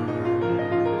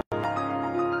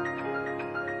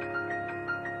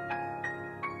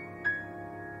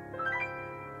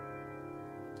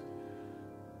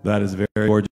 That is a very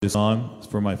gorgeous song. It's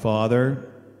for my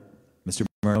father. Mr.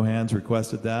 Mohan's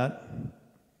requested that.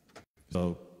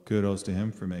 So kudos to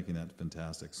him for making that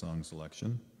fantastic song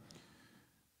selection.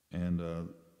 And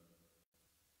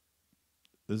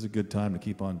this is a good time to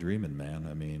keep on dreaming, man.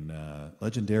 I mean,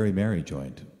 Legendary Mary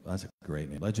joined. That's a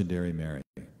great name. Legendary Mary.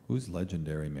 Who's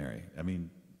Legendary Mary? I mean,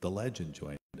 the legend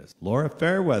joined us. Laura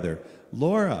Fairweather.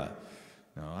 Laura.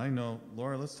 Now, I know,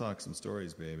 Laura, let's talk some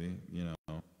stories, baby. You know,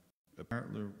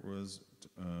 Apparently was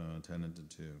tenanted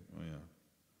too. Oh yeah.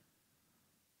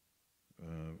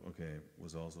 Okay,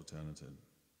 was also tenanted.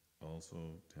 Also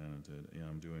tenanted. Yeah,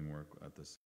 I'm doing work at the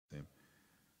same.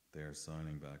 They are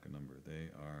signing back a number. They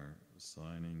are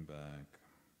signing back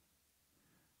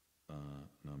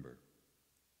a number.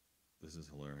 This is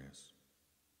hilarious.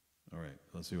 All right,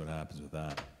 let's see what happens with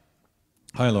that.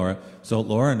 Hi, Laura. So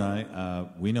Laura and I,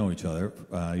 we know each other.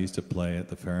 I used to play at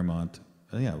the Fairmont.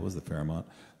 Yeah, it was the Fairmont.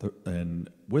 And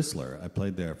Whistler, I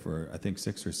played there for, I think,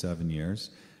 6 or 7 years.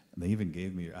 And they even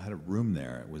gave me, I had a room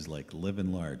there. It was like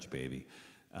living large, baby.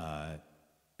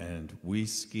 And we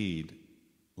skied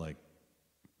like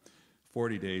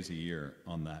 40 days a year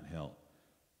on that hill,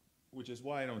 which is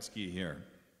why I don't ski here.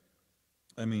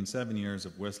 I mean, 7 years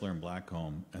of Whistler and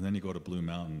Blackcomb, and then you go to Blue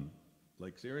Mountain.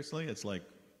 Like, seriously? It's like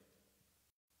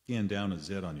skiing down a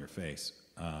zit on your face.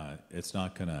 It's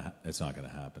not gonna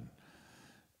happen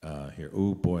here.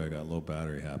 Oh boy, I got low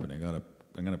battery happening. I'm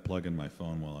gonna plug in my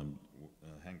phone while I'm.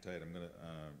 Hang tight. I'm gonna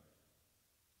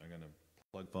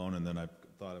plug phone, and then I've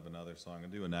thought of another song. I'm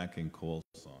gonna do a Nat King Cole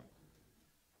song.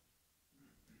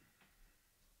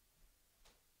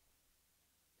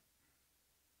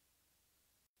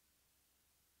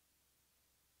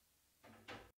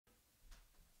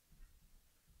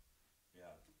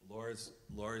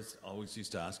 Laura's always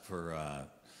used to ask for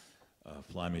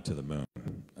Fly Me to the Moon.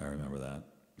 I remember that,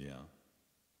 yeah.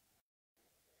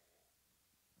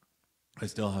 I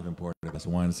still have imported a glass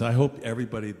of wine, so I hope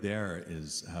everybody there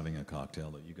is having a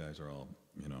cocktail, that you guys are all,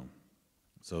 you know.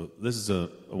 So this is a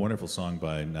wonderful song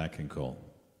by Nat King Cole.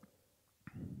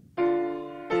 I'm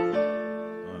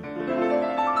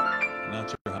not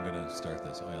sure how I'm going to start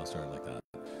this. Oh, yeah, I'll start it like that.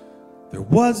 There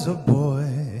was a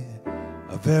boy,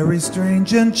 a very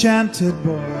strange, enchanted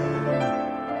boy.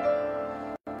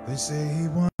 They say he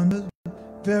wandered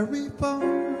very far,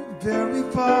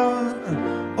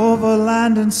 over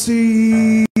land and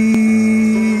sea.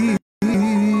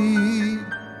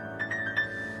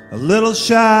 A little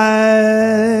shy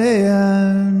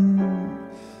and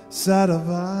sad of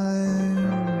eye,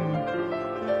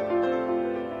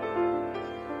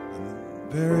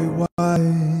 and very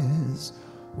wise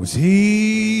was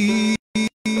he.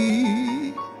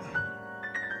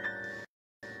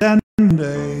 And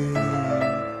day,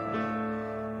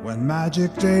 one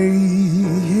magic day,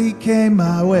 he came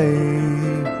my way,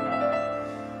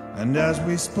 and as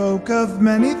we spoke of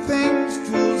many things,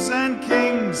 fools and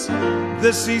kings,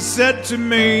 this he said to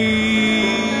me: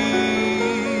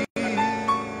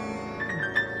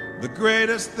 the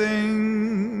greatest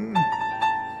thing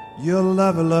you'll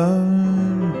ever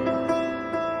learn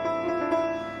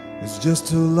is just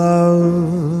to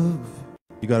love.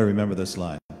 You got to remember this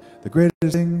line. The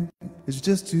greatest thing is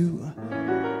just to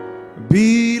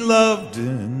be loved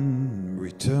in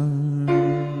return.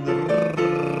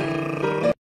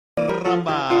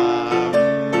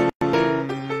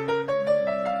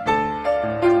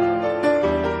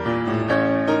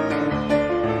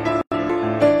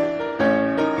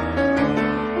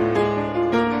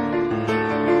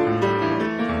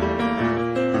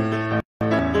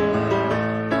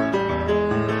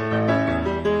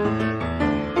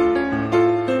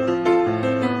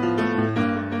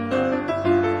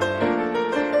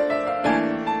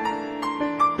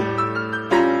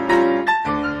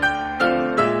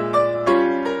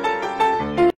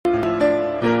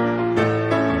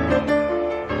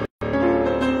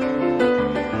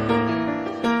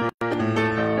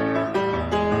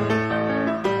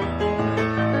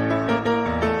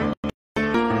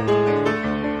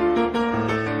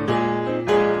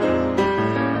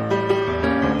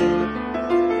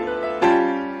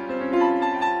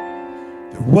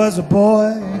 Was a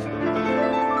boy,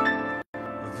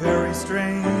 a very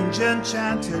strange,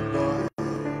 enchanted boy.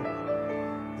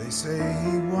 They say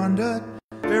he wandered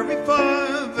very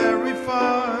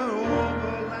far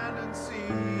over land and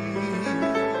sea.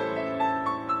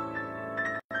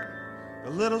 A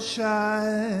little shy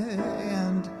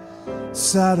and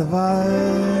sad of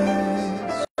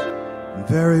eyes, and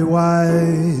very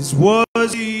wise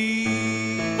was he.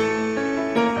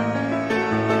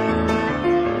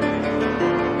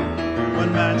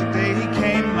 Magic day he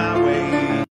came my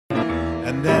way,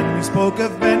 and then we spoke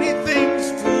of many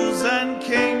things, fools and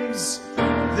kings.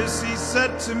 This he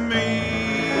said to me: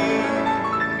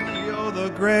 you're the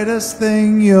greatest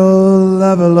thing you'll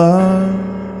ever learn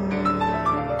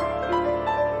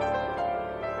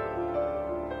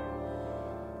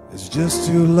is just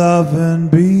to love and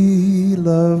be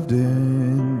loved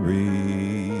in return.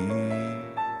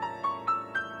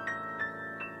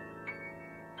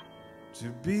 To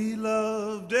be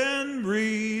loved and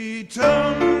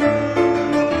return.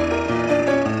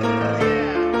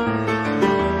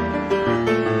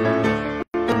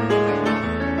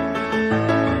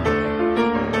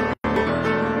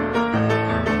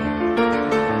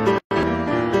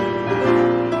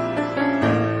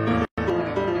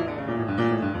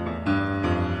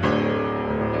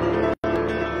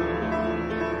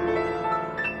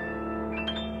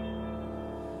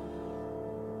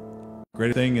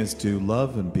 Great thing is to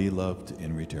love and be loved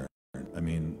in return. I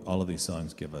mean, all of these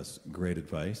songs give us great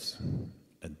advice,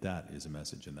 and that is a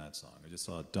message in that song. I just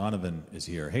saw Donovan is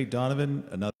here. Hey, Donovan,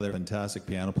 another fantastic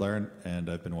piano player, and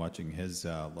I've been watching his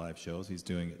live shows. He's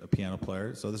doing a piano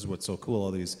player. So this is what's so cool. All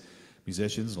these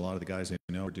musicians, a lot of the guys I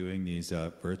know are doing these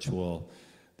virtual,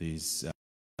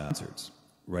 concerts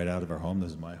right out of our home.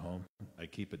 This is my home. I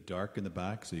keep it dark in the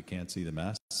back so you can't see the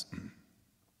mess.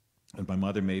 And my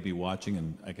mother may be watching,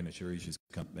 and I can assure you she's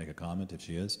going to make a comment if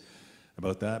she is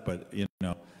about that. But, you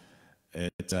know,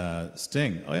 it's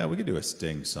Sting. Oh, yeah, we could do a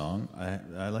Sting song.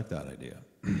 I like that idea.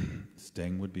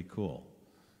 Sting would be cool.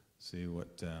 See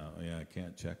what, oh, yeah, I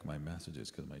can't check my messages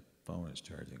because my phone is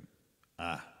charging.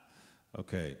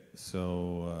 Okay,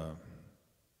 so,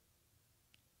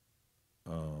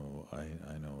 oh,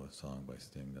 I know a song by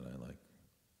Sting that I like.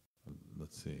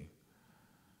 Let's see.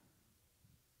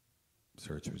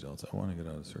 Search results. I want to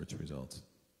get out of search results.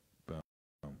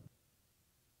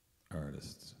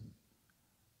 Artists.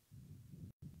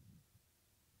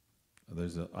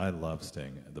 I love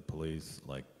Sting. The Police,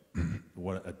 like,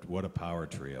 what a power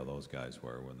trio those guys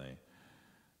were when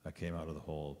that came out of the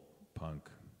whole punk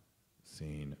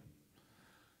scene.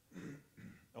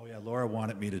 Oh yeah, Laura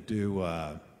wanted me to do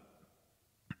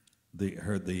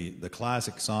the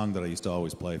classic song that I used to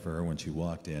always play for her when she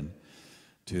walked in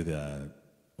to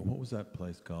what was that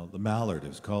place called? The Mallard. It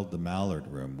was called the Mallard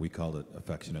Room. We called it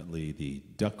affectionately the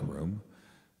Duck Room.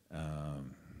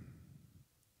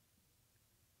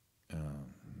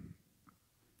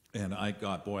 And I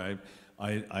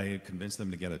convinced them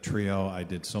to get a trio. I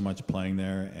did so much playing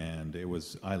there, and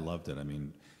I loved it. I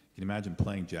mean, can you imagine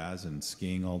playing jazz and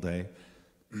skiing all day?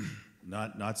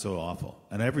 Not so awful.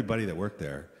 And everybody that worked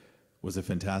there was a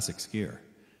fantastic skier.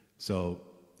 So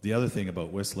the other thing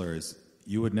about Whistler is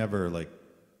you would never, like,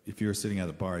 if you were sitting at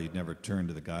a bar, you'd never turn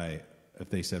to the guy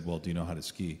if they said, well, do you know how to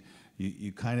ski?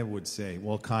 You kind of would say,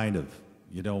 well, kind of.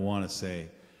 You don't want to say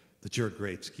that you're a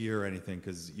great skier or anything,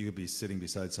 because you could be sitting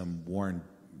beside some Warren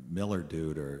Miller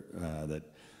dude or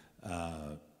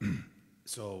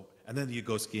so, and then you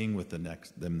go skiing with them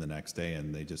the next day,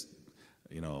 and they just,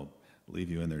 you know,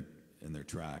 leave you in their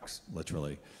tracks,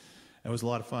 literally. It was a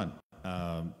lot of fun.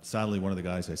 Sadly, one of the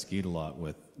guys I skied a lot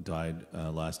with died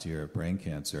last year of brain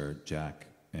cancer, Jack,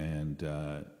 and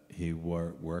he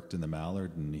worked in the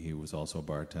Mallard, and he was also a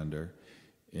bartender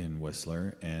in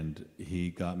Whistler, and he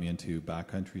got me into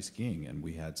backcountry skiing, and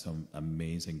we had some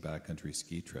amazing backcountry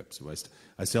ski trips. So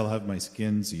I still have my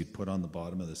skins you'd put on the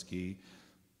bottom of the ski,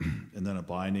 and then a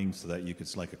binding so that you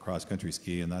could, like a cross-country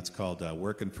ski, and that's called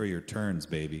working for your turns,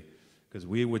 baby, because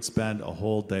we would spend a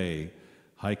whole day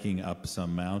hiking up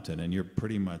some mountain, and you're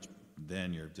pretty much,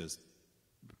 then you're just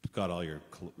got all your,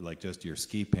 like, just your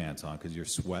ski pants on because you're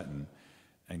sweating,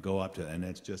 and go up to, and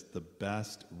it's just the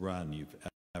best run you've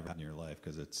ever had in your life,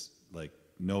 because it's like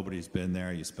nobody's been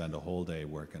there. You spend a whole day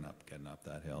getting up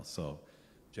that hill. So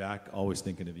Jack, always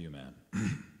thinking of you, man.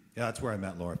 Yeah, that's where I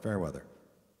met Laura Fairweather,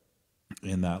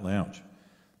 in that lounge.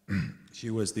 She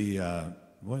was the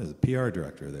PR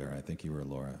director there. I think you were,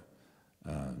 Laura.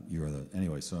 You were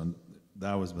anyway, so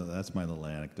that's my little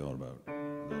anecdote about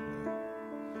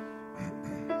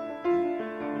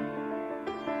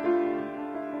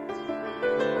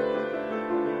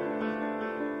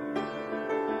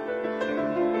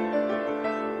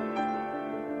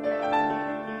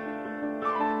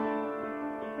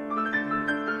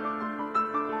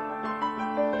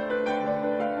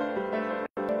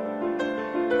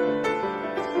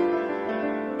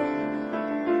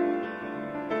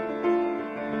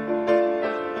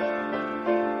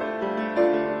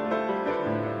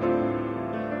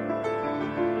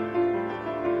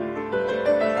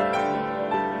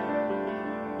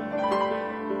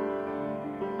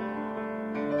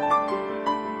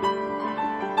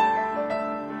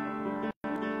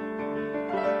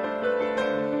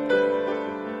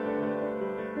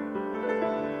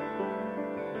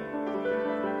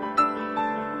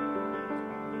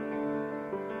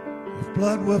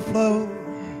blood will flow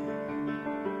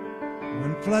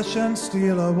when flesh and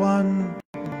steel are one,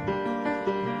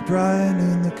 drying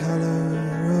in the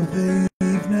color of the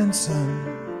evening sun.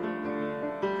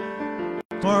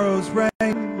 Tomorrow's rain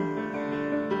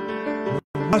will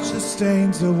wash the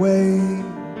stains away,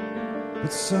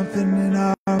 but something in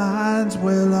our minds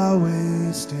will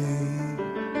always stay.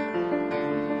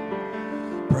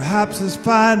 Perhaps this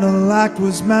final act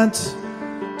was meant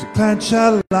to clench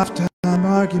a lifetime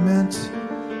argument.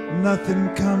 Nothing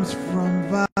comes from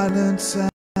violence,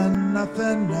 and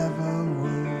nothing ever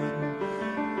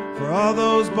would. For all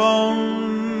those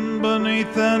born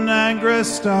beneath an angry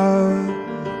star,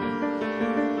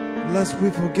 lest we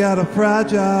forget how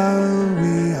fragile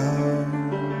we are.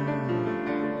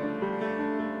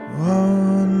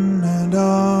 On and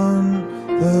on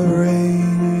the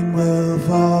rain will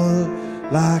fall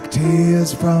like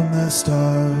tears from the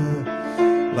star,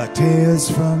 like tears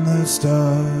from the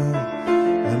star.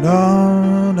 And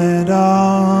on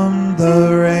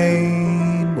the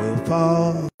rain will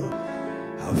fall,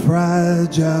 how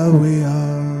fragile we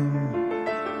are.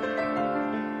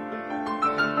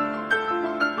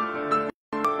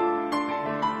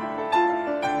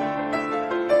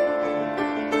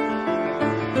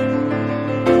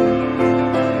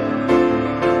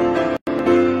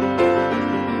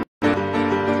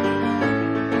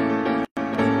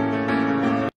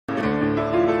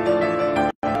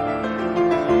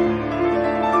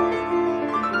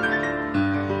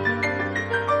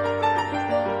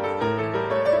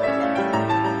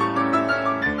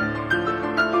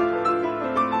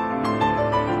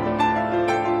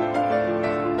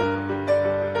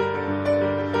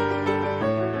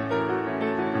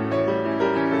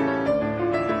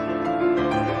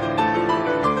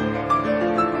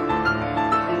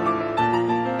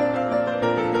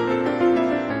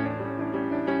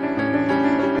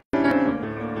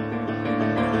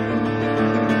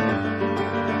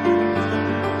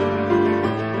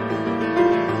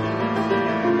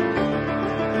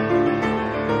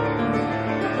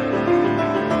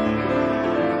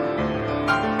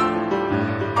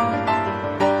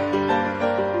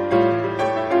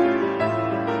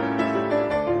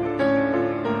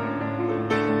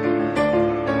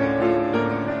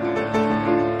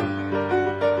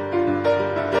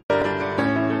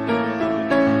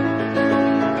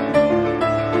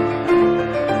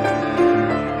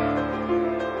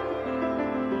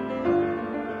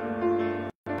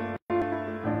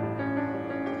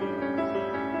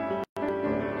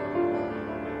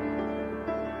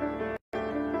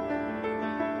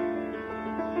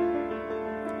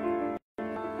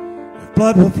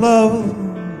 Blood will flow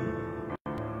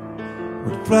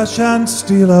with flesh and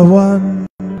steel are one,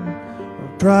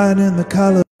 drying in the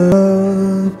color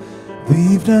of the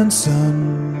evening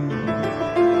sun.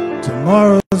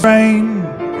 Tomorrow's rain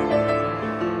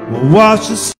will wash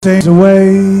the stains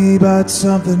away, but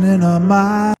something in our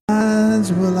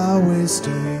minds will always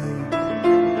stay.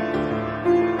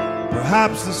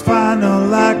 Perhaps this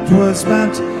final act was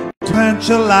meant to quench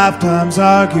a lifetime's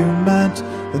argument,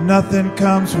 that nothing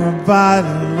comes from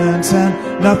violence and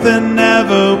nothing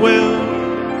ever will.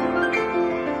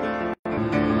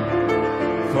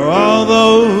 For all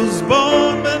those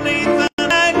born beneath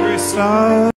an angry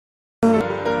star,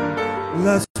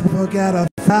 let's forget how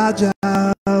fragile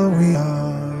we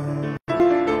are.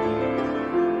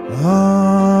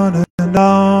 On and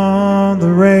on the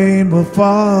rain will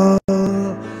fall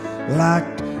like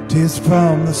tears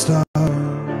from the stars.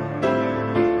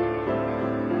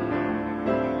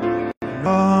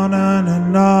 On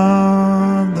and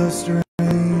on the stream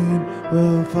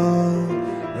will fall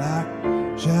like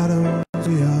shadows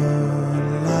we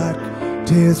are, like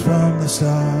tears from the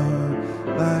star,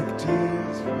 like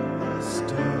tears from the star.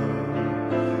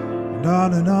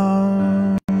 And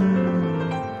on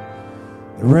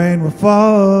the rain will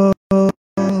fall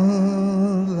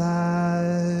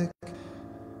like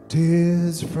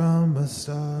tears from a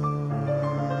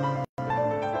star.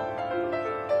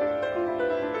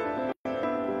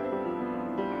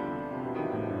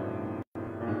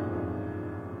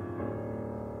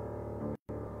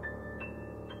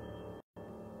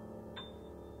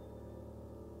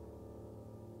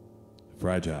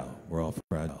 Fragile. We're all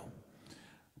fragile.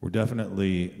 We're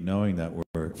definitely knowing that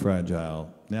we're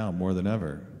fragile now more than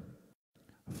ever.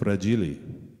 Fragili.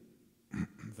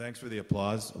 Thanks for the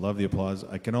applause. I love the applause.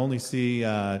 I can only see,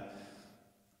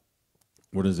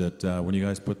 what is it, when you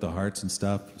guys put the hearts and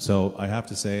stuff. So I have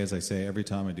to say, as I say every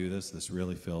time I do this, this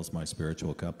really fills my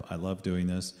spiritual cup. I love doing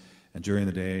this. And during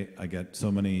the day, I get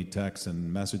so many texts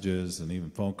and messages and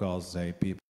even phone calls saying,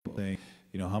 people saying,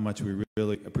 you know, how much we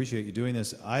really appreciate you doing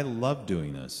this. I love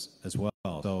doing this as well.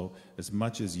 So as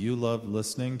much as you love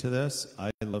listening to this,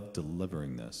 I love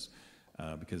delivering this.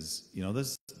 Because, you know,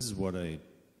 this is what I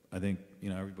think, you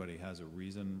know, everybody has a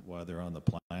reason why they're on the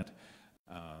planet.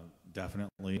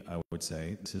 Definitely, I would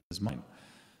say, this is mine.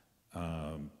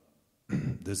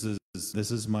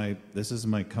 This is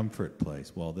my comfort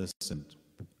place. Well, this isn't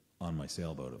on my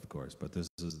sailboat, of course, but this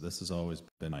has always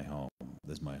been my home.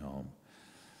 This is my home.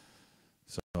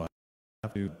 So I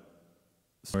have to,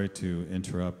 sorry to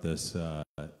interrupt this.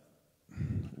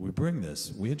 We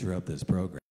interrupt this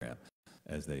program,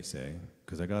 as they say,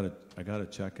 because I gotta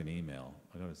check an email.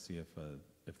 I gotta see if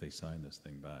they sign this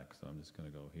thing back. So I'm just gonna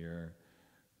go here.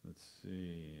 Let's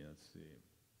see.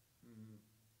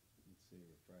 Let's see,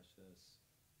 refresh this.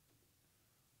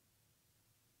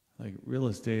 Like real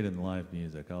estate and live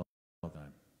music all the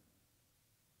time.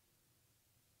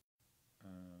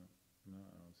 No,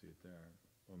 I don't see it there.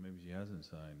 Well, maybe she hasn't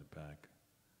signed the pack.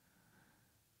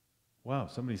 Wow,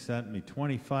 somebody sent me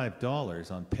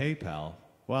 $25 on PayPal.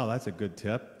 Wow, that's a good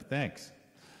tip. Thanks.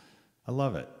 I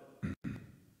love it.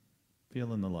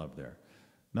 Feeling the love there.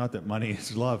 Not that money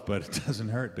is love, but it doesn't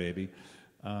hurt, baby.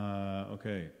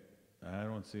 Okay, I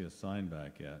don't see a sign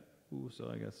back yet. Ooh,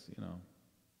 so I guess,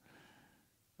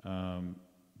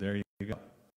 there you go.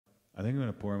 I think I'm going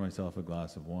to pour myself a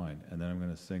glass of wine, and then I'm going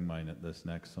to sing this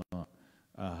next song.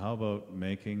 How about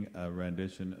making a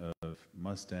rendition of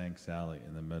Mustang Sally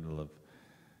in the middle of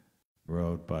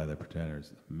road by the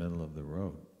Pretenders? Middle of the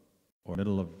road. Or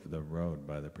middle of the road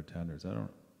by the Pretenders. I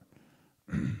don't...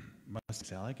 Mustang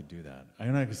Sally, I could do that. I'm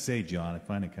not going to say, John, I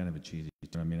find it kind of a cheesy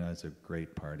tune. I mean, that's a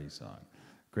great party song.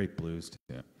 Great blues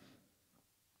tune.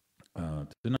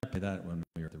 Didn't I play that when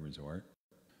we were at the resort?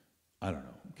 I don't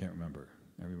know. Can't remember.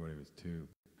 Everybody was too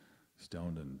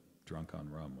stoned and drunk on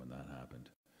rum when that happened.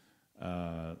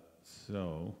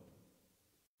 So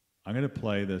I'm going to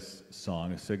play this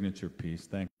song, a signature piece,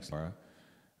 thanks, Laura,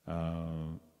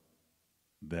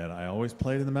 that I always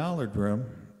played in the Mallard Room.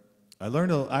 I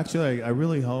learned, I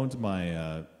really honed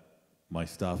my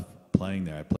stuff playing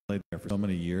there. I played there for so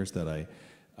many years that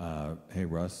hey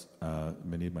Russ, I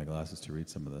need my glasses to read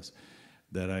some of this,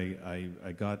 that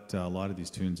I got a lot of these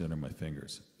tunes under my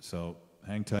fingers. So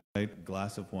hang tight,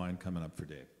 glass of wine coming up for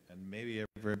Dave. And maybe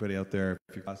everybody out there,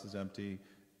 if your glass is empty,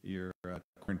 you're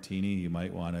quarantini, you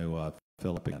might want to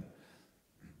fill up again.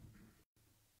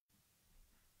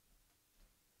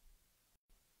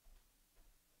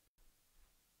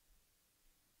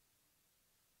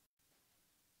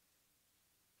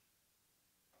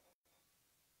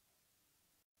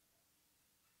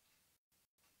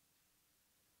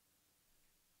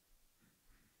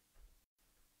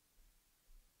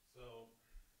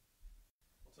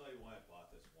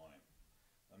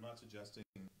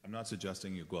 I'm not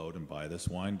suggesting you go out and buy this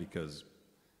wine because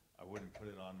I wouldn't put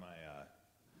it on my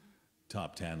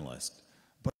top 10 list.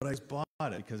 But I just bought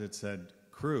it because it said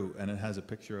Crew and it has a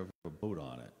picture of a boat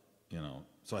on it,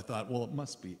 So I thought, well, it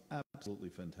must be absolutely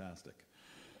fantastic.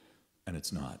 And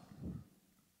it's not.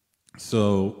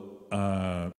 So,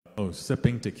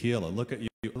 sipping tequila. Look at you,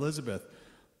 Elizabeth.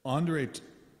 Andre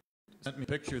sent me a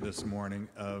picture this morning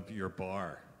of your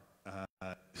bar.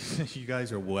 You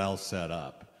guys are well set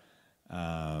up.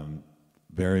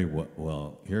 Very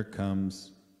well. Here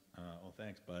comes.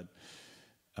 Thanks, bud.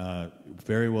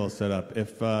 Very well set up.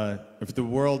 If the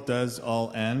world does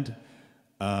all end,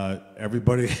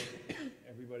 everybody's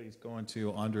going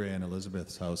to Andre and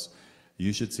Elizabeth's house.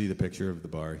 You should see the picture of the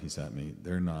bar he sent me.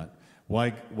 They're not.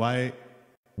 Why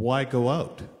go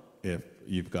out if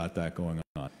you've got that going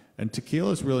on? And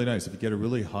tequila is really nice. If you get a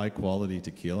really high quality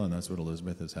tequila, and that's what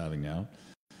Elizabeth is having now.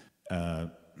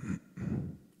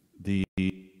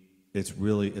 It's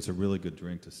a really good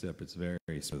drink to sip. It's very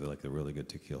like the really good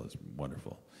tequila is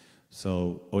wonderful.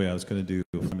 So, I was going to do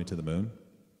Fly Me to the Moon.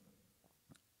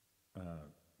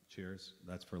 Cheers.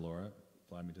 That's for Laura.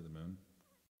 Fly Me to the Moon.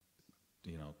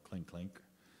 Clink, clink.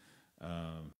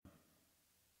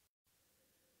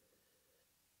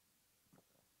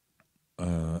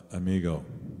 Amigo.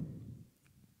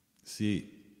 Si.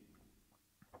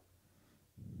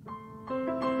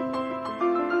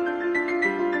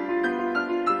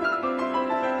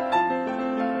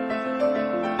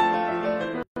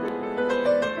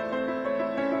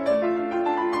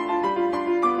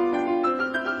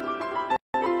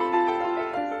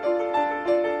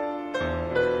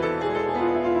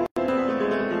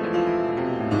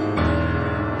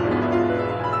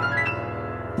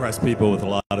 People with a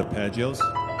lot of arpeggios.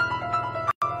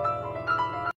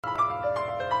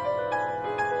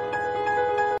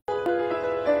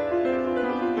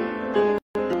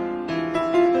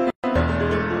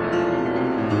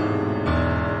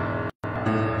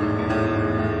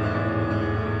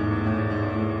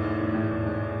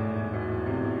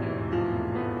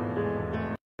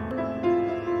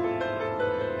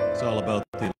 It's all about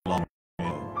the long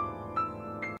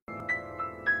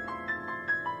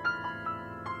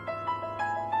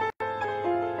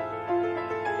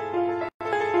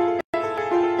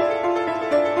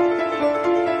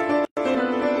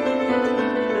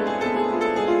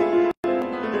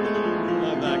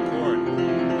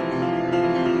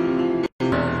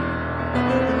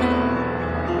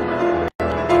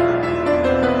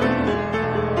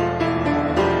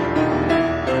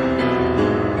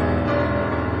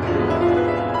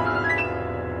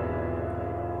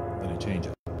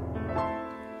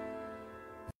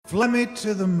Let me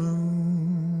to the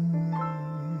moon,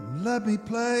 let me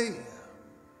play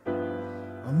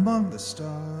among the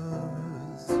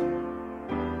stars.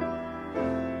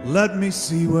 Let me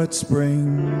see what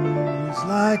spring's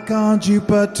like on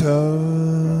Jupiter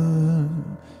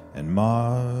and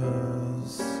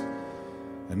Mars.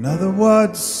 In other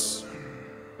words,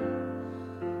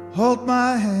 hold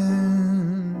my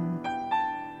hand.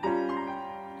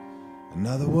 In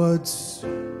other words,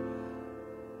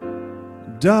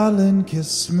 darling,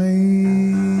 kiss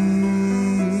me.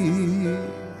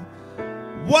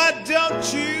 Why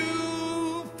don't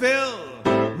you fill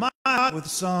my heart with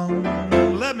song?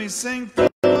 Let me sing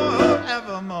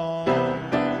forevermore.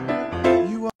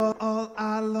 You are all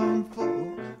I long for,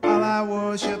 all I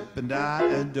worship and I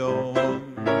adore.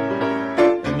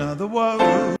 In other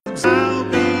words, I'll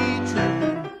be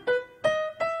true.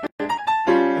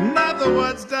 In other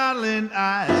words, darling,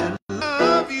 I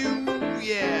love you.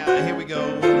 Yeah, here we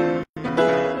go.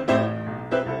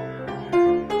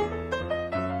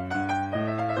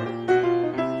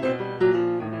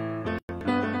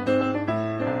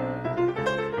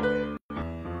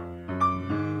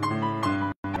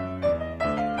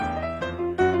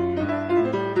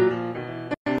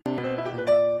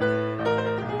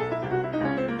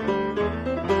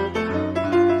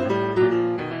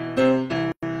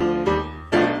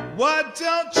 Why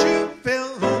don't you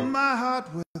fill my heart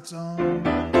with song?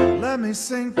 Let me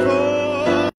sing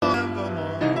forevermore.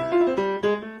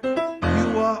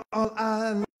 You are all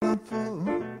I long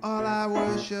for, all I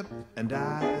worship and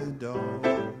I adore.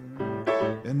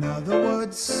 In other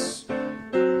words,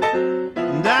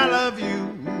 and I love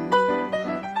you.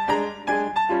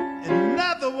 In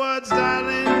other words,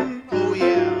 darling, oh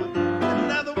yeah.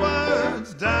 In other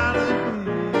words, darling.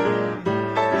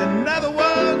 In other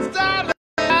words, darling.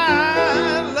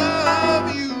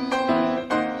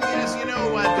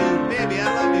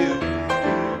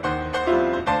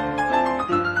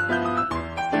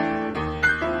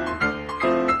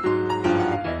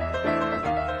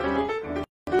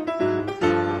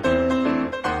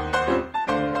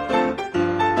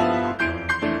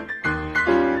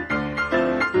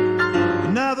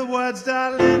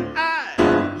 Darling,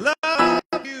 I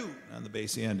love you. On the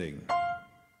bassy ending.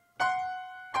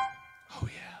 Oh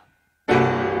yeah.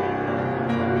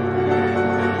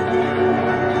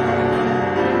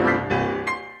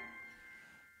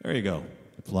 There you go.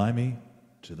 Fly me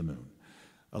to the moon.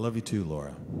 I love you too,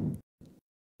 Laura.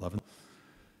 Love it.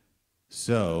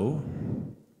 So,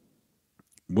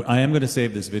 I am going to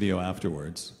save this video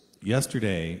afterwards.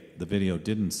 Yesterday, the video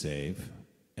didn't save.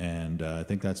 And I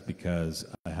think that's because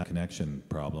I had a connection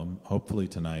problem. Hopefully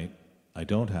tonight I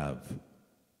don't have.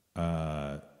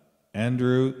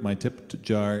 Andrew, my tip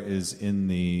jar is in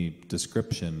the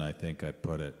description. I think I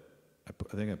put it. I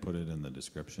think I put it in the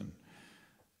description.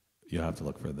 You have to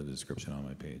look for the description on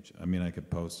my page. I mean, I could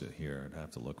post it here. I'd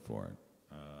have to look for it.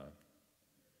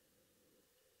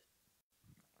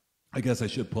 I guess I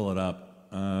should pull it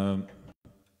up.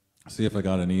 See if I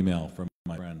got an email from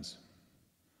my friends.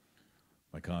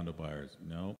 My condo buyers,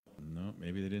 no,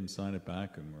 maybe they didn't sign it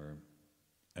back and we're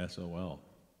SOL.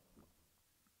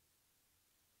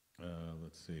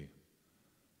 Let's see.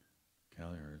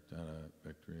 Callaher, data,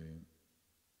 victory.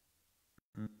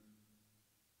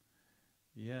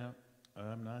 Yeah,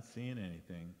 I'm not seeing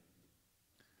anything.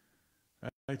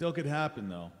 It still could happen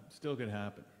though, still could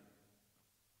happen.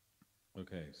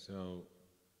 Okay, so,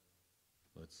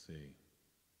 let's see.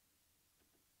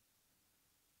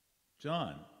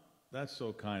 John. That's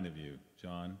so kind of you,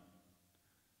 John.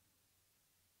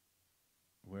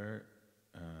 Where,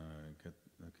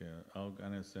 okay, I'm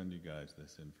going to send you guys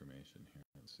this information here.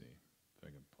 Let's see if I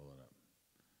can pull it up.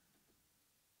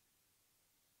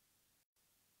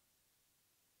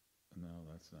 No,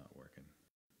 that's not working.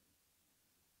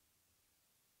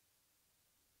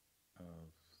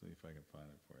 I'll see if I can find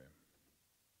it for you.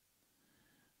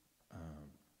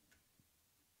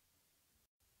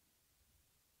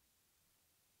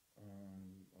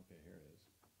 Okay, here it is.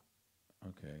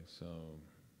 Okay, so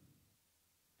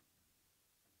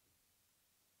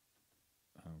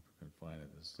I don't know if I can find it.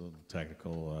 It's still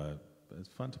technical. It's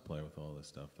fun to play with all this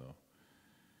stuff, though.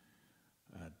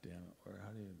 Damn it! Where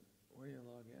do you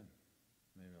log in?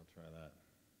 Maybe I'll try that.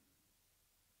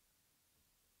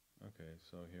 Okay,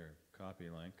 so here, copy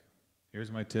link.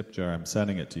 Here's my tip jar. I'm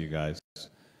sending it to you guys.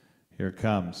 Here it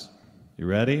comes. You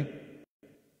ready?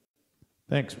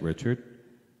 Thanks, Richard.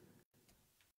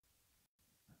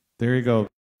 There you go,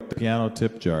 the piano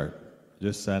tip jar.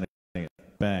 Just sending it.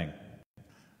 Bang.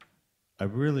 I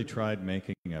really tried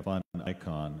making a fun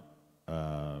icon.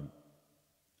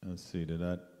 Let's see, I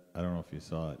don't know if you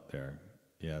saw it there.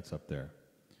 Yeah, it's up there.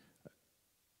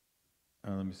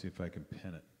 Let me see if I can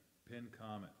pin it. Pin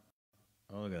comment.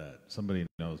 Oh, look at that. Somebody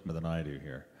knows more than I do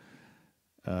here.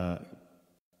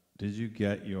 Did you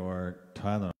get your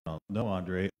Tylenol? No,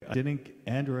 Andre. I didn't.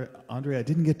 Andre, I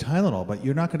didn't get Tylenol, but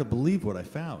you're not going to believe what I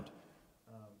found.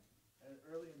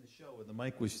 Early in the show, when the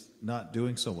mic was not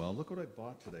doing so well, look what I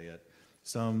bought today at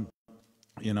some,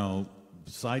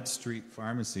 side street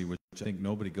pharmacy, which I think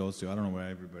nobody goes to. I don't know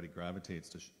why everybody gravitates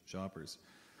to shoppers.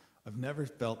 I've never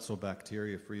felt so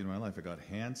bacteria-free in my life. I got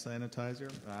hand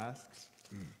sanitizer, masks,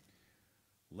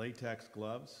 latex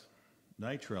gloves,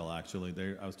 nitrile, actually.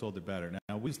 I was told they're better.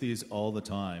 Now, we use these all the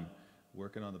time,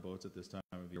 working on the boats at this time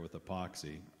of year with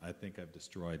epoxy. I think I've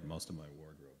destroyed most of my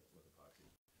wardrobe with epoxy.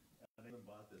 And I even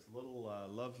bought this little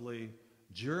lovely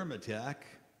Germ-Attack.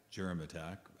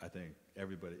 I think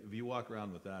everybody, if you walk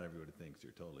around with that, everybody thinks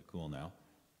you're totally cool now.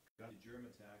 Got the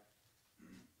Germ-Attack.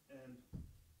 And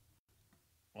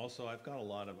also, I've got a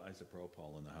lot of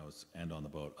isopropyl in the house and on the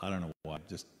boat. I don't know why. I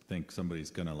just think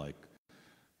somebody's going to,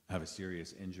 have a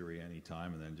serious injury any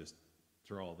time and then just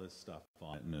throw all this stuff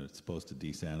on it, and it's supposed to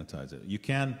desanitize it. You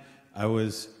can. I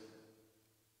was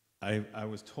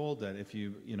told that if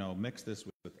you mix this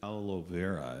with aloe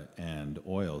vera and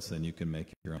oils, then you can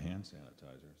make your own hand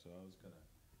sanitizer. So I was gonna,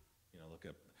 look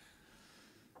up.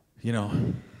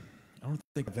 I don't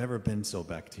think I've ever been so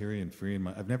bacteria-free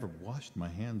I've never washed my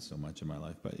hands so much in my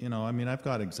life. But I've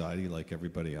got anxiety like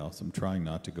everybody else. I'm trying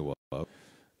not to go out.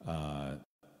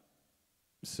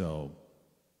 So,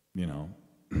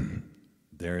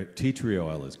 tea tree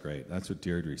oil is great. That's what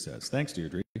Deirdre says. Thanks,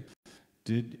 Deirdre.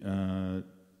 The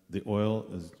oil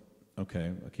is,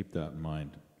 okay, I'll keep that in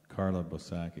mind. Carla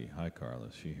Bosaki. Hi, Carla.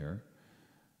 Is she here?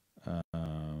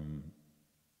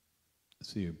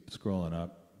 See you scrolling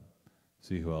up.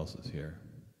 See who else is here.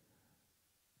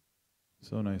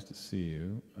 So nice to see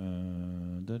you.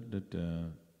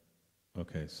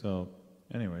 Okay, so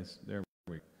anyways, there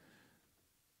we go.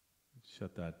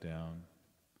 Shut that down.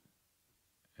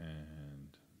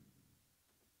 And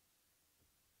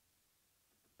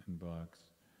inbox.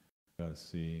 Gotta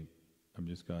see. I'm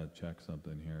just gotta check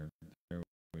something here. There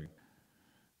we go.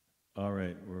 All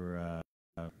right, we're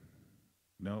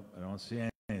nope, I don't see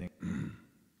anything.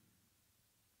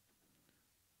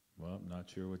 Well, I'm not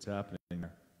sure what's happening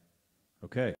there.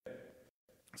 Okay.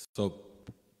 So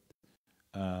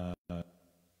back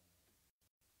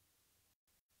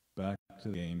to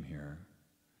the game here.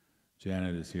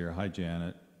 Janet is here. Hi,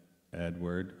 Janet.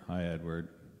 Edward. Hi, Edward.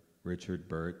 Richard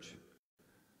Birch.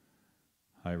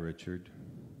 Hi, Richard.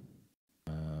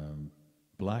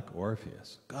 Black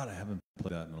Orpheus. God, I haven't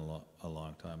played that in a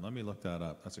long time. Let me look that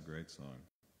up. That's a great song.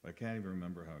 I can't even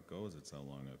remember how it goes. It's how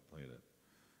long I've played it.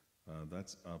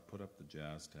 I'll put up the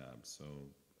jazz tab. So,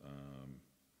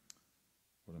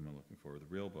 what am I looking for? The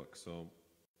Real Book. So,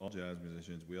 all jazz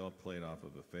musicians, we all played off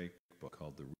of a fake book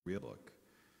called The Real Book.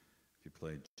 If you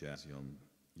play jazz,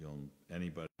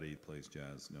 anybody who plays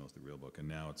jazz knows The Real Book. And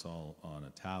now it's all on a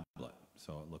tablet,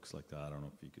 so it looks like that. I don't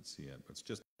know if you could see it, but it's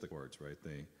just the chords, right?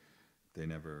 They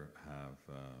never have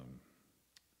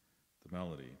the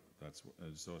melody.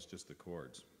 So it's just the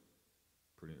chords.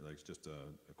 Pretty like it's just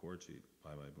a chord sheet.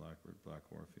 Bye Bye Blackbird, Black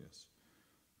Orpheus.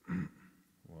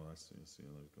 Well, let's see. Let's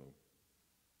go.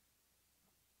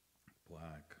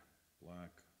 Black,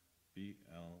 B-L-A-C-K.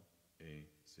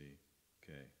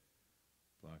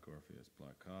 Black Orpheus,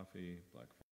 Black Coffee, Black.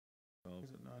 Why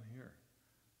is it not here?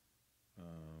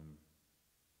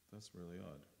 That's really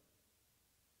odd.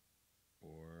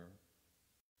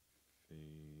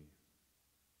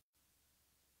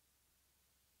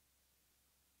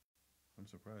 I'm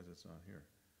surprised it's not here.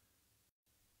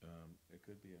 It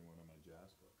could be in one of my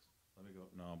jazz books. Let me go.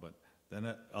 No, but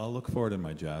then I'll look for it in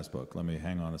my jazz book. Let me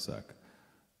hang on a sec. Let's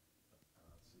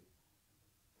see.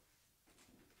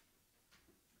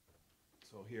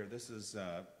 So here, this is.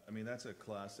 That's a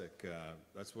classic.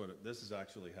 That's what this is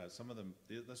actually has. Some of them.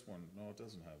 This one, no, it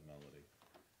doesn't have melody.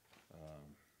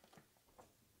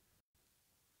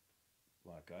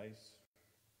 Black Ice,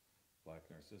 Black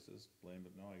Narcissus, Blame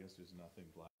It. No, I guess there's nothing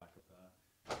black with that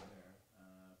there.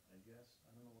 I guess,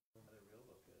 I don't know what the Real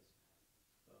Book is.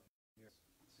 So here,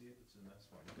 see if it's in this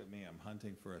one. Look at me, I'm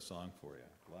hunting for a song for you.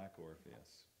 Black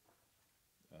Orpheus.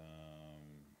 I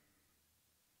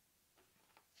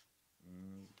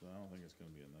don't think it's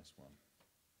going to be in this one.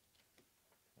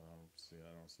 I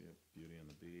don't see it. Beauty and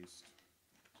the Beast.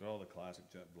 So all the classic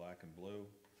Jet Black and Blue.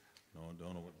 No,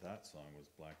 don't know what that song was.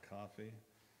 Black Coffee,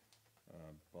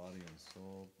 Body and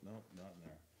Soul. No, not in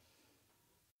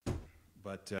there.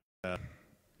 But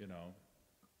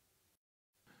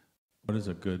what is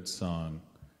a good song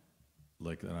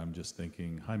like that? I'm just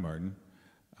thinking. Hi, Martin.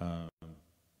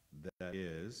 that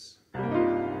is a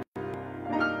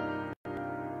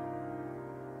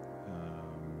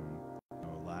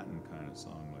Latin kind of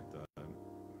song like that.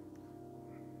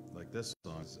 Like this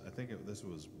song, I think this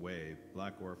was Wave.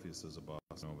 Black Orpheus is a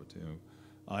bossa nova too.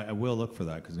 I will look for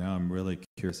that because now I'm really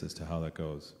curious as to how that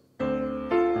goes.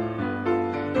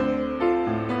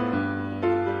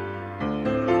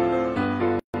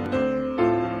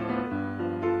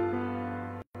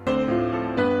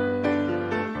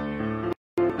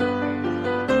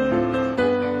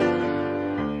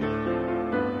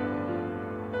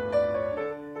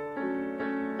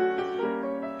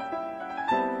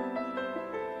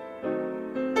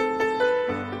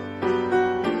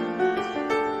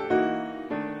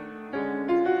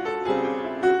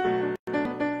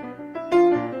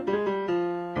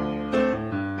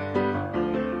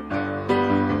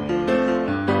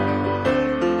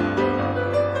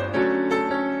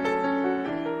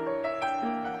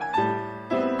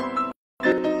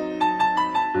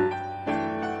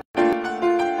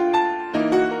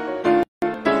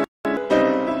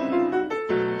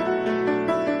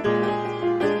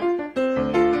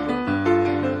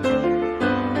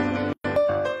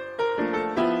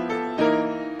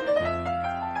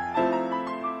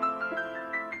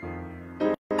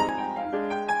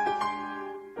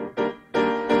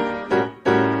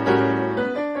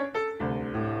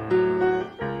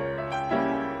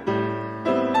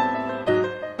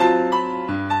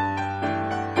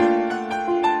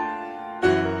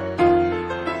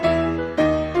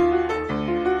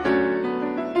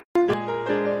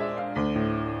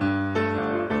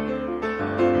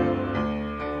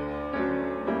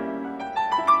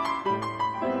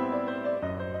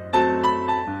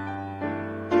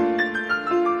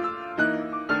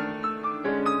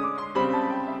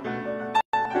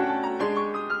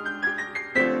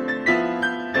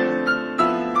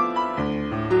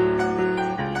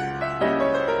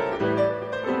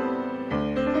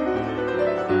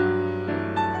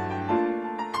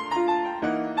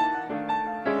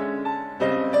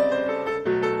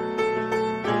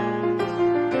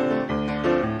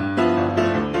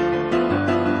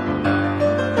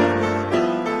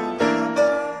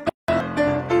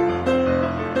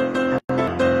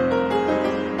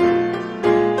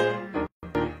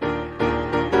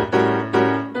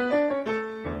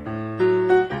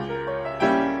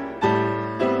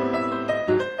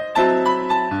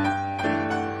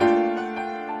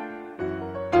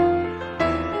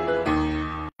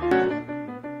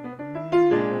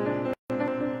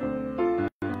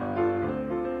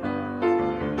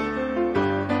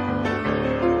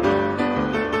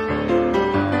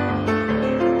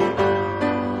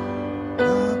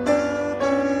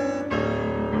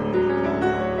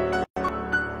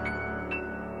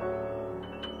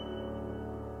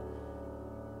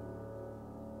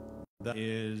 That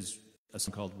is a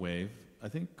song called Wave. I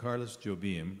think Carlos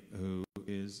Jobim, who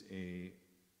is a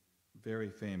very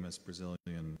famous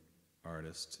Brazilian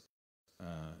artist,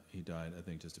 he died, I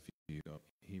think, just a few years ago.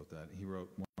 He wrote that. He wrote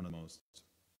one of the most.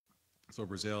 So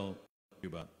Brazil,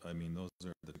 Cuba, I mean, those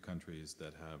are the countries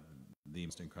that have the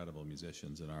most incredible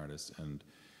musicians and artists and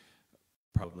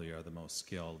probably are the most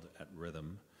skilled at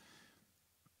rhythm.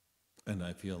 And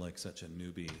I feel like such a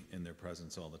newbie in their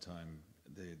presence all the time.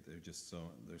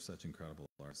 They're such incredible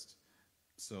artists.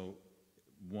 So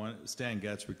Stan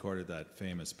Getz recorded that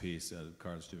famous piece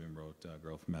Carlos Jobim wrote,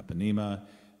 Girl from Ipanema.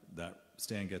 That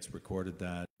Stan Getz recorded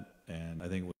that, and I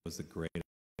think it was the greatest.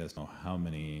 I don't know how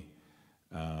many.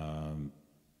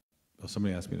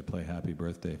 Somebody asked me to play Happy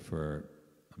Birthday for.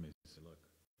 Let me see, look.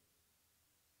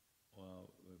 Well,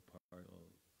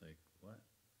 like what?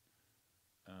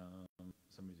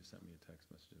 Somebody just sent me a text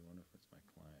message. I wonder if it's my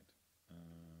client.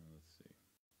 Let's see.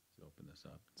 Let's open this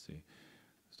up. Let's see.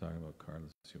 I was talking about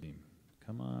Carlos Jobim.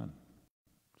 Come on.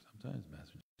 Sometimes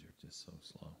messages are just so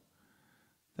slow.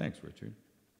 Thanks, Richard.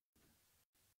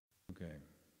 Okay.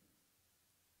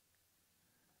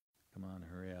 Come on,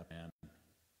 hurry up, man.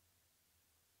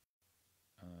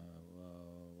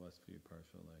 Well, Westview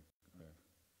partial, like,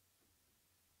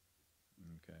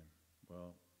 okay.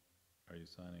 Well, are you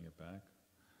signing it back?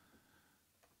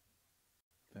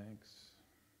 Thanks.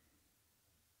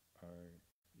 Are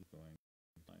you going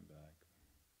to sign back?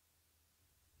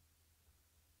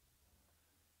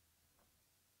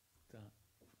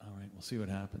 All right, we'll see what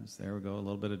happens. There we go, a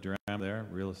little bit of drama there,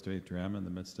 real estate drama in the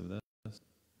midst of this.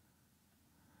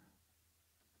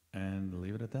 And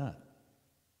leave it at that.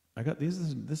 I got this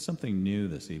is something new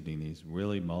this evening, these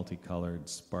really multicolored,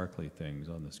 sparkly things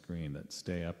on the screen that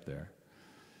stay up there.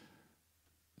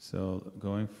 So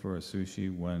going for a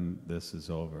sushi when this is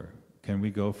over. Can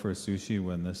we go for a sushi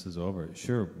when this is over?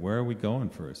 Sure, where are we going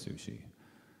for a sushi?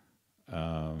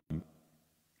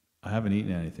 I haven't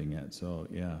eaten anything yet, so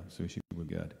yeah, sushi would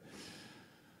be good.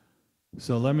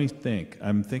 So let me think.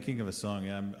 I'm thinking of a song.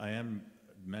 I am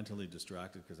mentally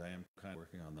distracted because I am kind of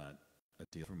working on that a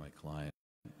deal for my client.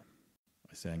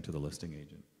 I sang to the listing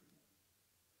agent.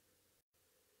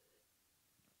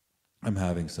 I'm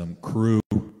having some Cru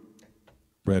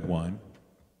red wine.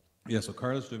 Yeah, so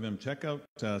Carlos Jovim, check out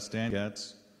Stan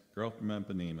Getz, Girl from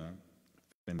Ipanema.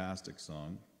 Fantastic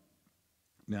song.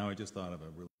 Now I just thought of a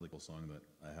really cool song that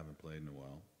I haven't played in a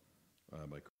while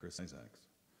by Chris Isaacs.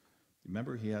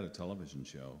 Remember he had a television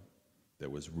show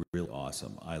that was really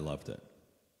awesome. I loved it.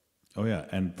 Oh yeah,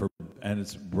 and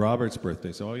it's Robert's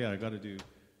birthday. So I got to do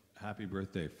happy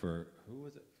birthday for who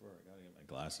was it for? I got to get my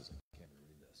glasses. I can't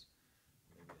read this.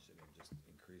 Maybe I should have just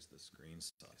increased the screen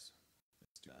size.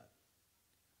 Let's do that.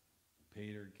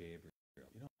 Peter Gabriel.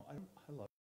 You know, I love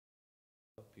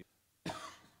Peter.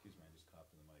 Excuse me, I just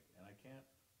coughed in the mic, and I can't.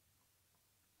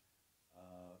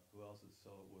 Who else is? So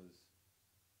it was.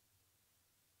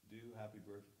 Do happy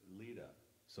birthday, Lita.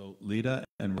 So Lita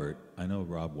and Robert. I know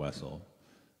Rob Wessel,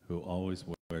 who always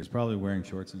wears. He's probably wearing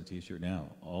shorts and a t-shirt now.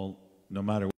 No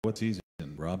matter what season,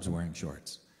 Rob's wearing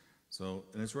shorts. So,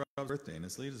 and it's Rob's birthday, and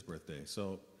it's Lita's birthday.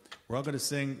 So we're all going to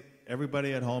sing.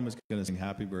 Everybody at home is going to sing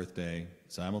happy birthday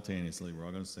simultaneously. We're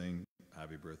all going to sing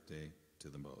happy birthday to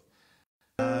them both.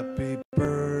 Happy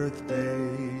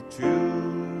birthday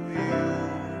to you.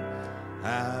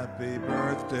 Happy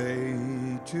birthday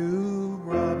to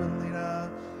Rob and Lita.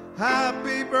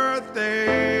 Happy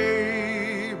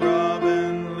birthday, Rob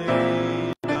and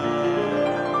Lita.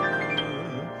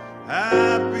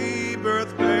 Happy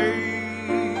birthday.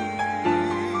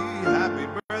 Happy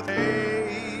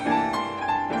birthday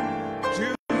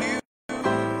to you.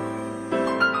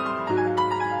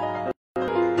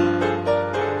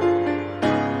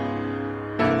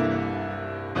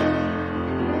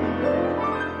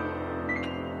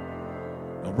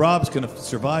 Rob's going to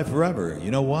survive forever. You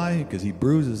know why? Because he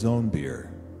brews his own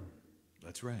beer.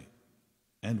 That's right.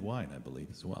 And wine, I believe,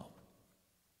 as well.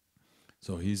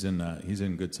 So he's in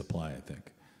good supply, I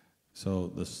think. So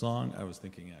the song I was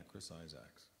thinking, Chris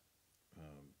Isaacs.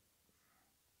 Let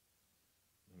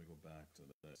me go back to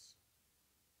this.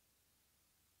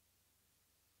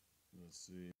 Let's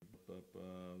see.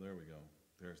 There we go.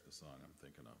 There's the song I'm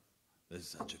thinking of. This is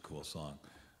such a cool song.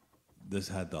 This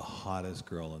had the hottest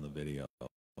girl in the video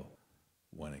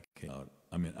when it came out.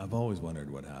 I mean, I've always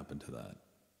wondered what happened to that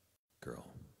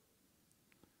girl.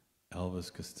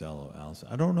 Elvis Costello, Allison.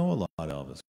 I don't know a lot of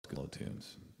Elvis Costello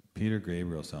tunes. Peter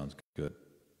Gabriel sounds good.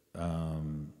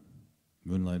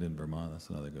 Moonlight in Vermont, that's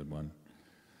another good one.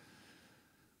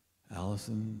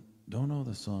 Allison, don't know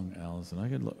the song Allison. I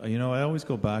could look, I always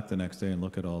go back the next day and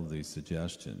look at all of these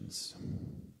suggestions.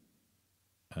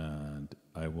 And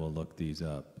I will look these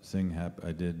up.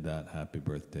 I did that Happy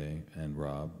Birthday and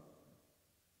Rob.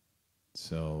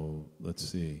 So let's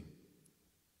see.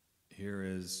 Here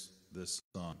is this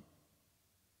song.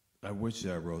 I wish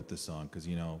I wrote this song because,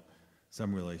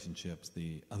 some relationships,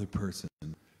 the other person,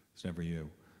 it's never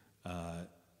you.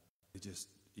 It just,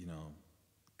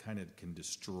 kind of can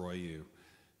destroy you.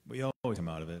 But you always come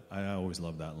out of it. I always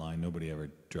love that line. Nobody ever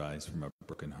dies from a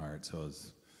broken heart. So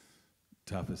as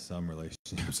tough as some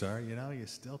relationships are, you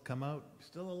still come out,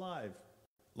 still alive.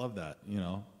 Love that,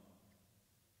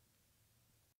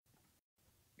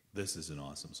 This is an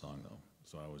awesome song, though.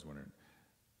 So I was wondering,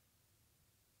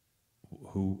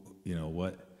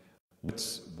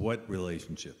 what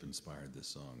relationship inspired this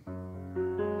song?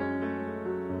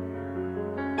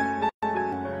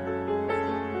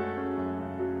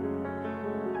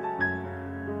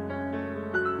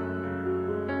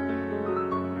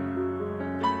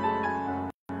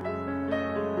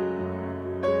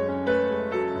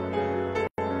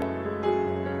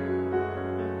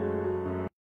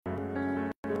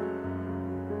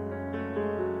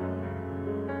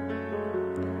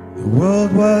 The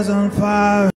world was on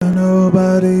fire,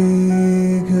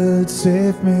 nobody could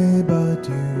save me but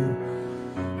you.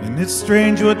 And it's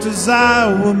strange what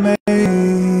desire will make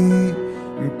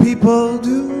people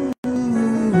do.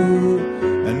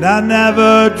 And I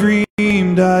never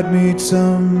dreamed I'd meet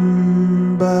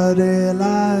somebody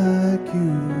like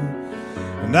you.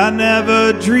 And I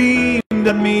never dreamed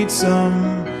I'd meet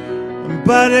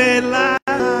somebody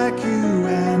like you.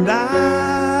 And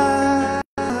I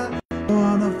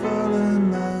wanna fall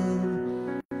in love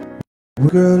with a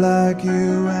girl like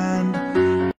you, and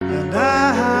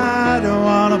I don't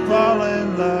wanna fall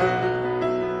in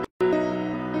love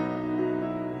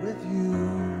with you.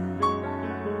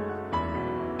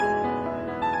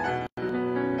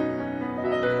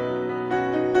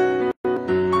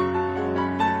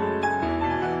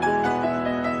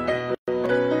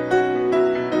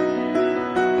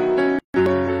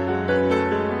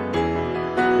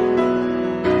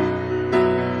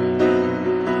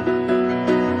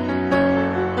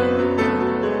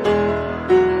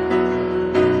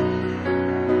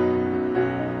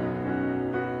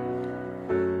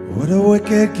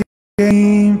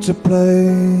 to play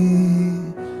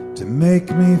to make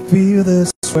me feel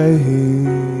this way.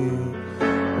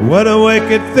 What a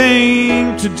wicked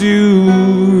thing to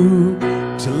do,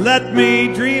 to let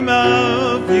me dream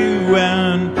of you,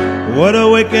 and what a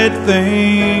wicked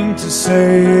thing to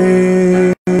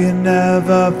say.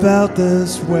 Never felt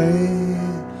this way.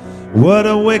 What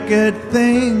a wicked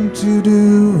thing to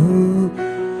do,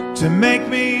 to make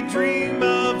me dream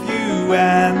of you,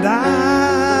 and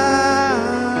I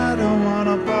don't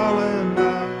wanna fall in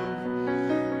love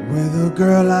with a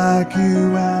girl like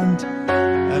you, and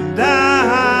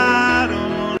I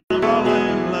don't wanna fall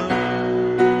in love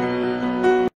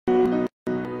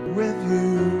with you.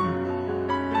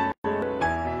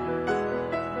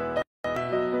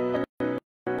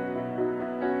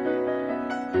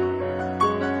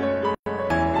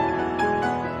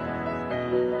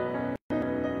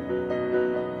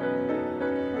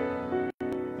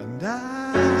 And I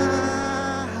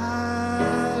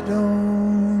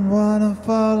don't wanna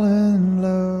fall in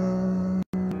love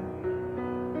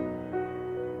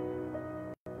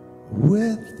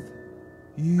with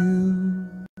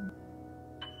you.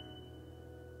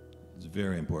 It's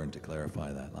very important to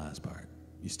clarify that last part.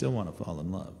 You still want to fall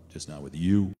in love, just not with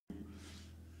you.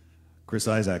 Chris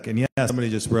Isaak. And yeah, somebody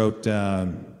just wrote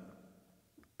that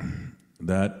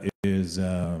is,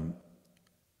 yeah,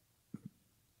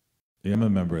 I'm a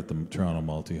member at the Toronto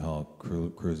Multi-Hall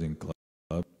Cruising Club.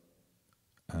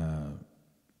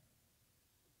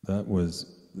 That was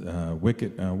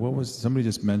Wicked. What was, somebody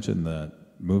just mentioned that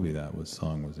movie that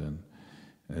song was in.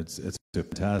 It's a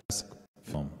fantastic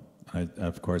film.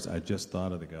 Of course, I just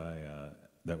thought of the guy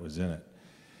that was in it.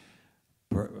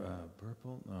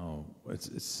 Purple? No,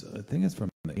 it's. I think it's from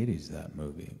the '80s. That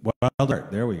movie. Wild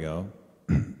Heart. There we go.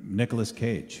 Nicolas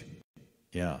Cage.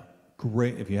 Yeah,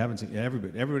 great. If you haven't seen,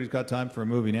 everybody's got time for a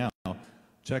movie now.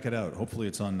 Check it out. Hopefully,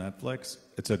 it's on Netflix.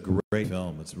 It's a great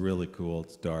film. It's really cool.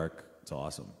 It's dark. It's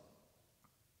awesome.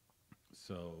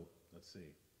 So let's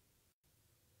see.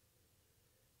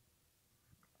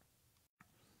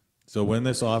 So when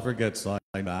this offer gets signed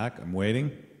back, I'm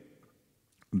waiting.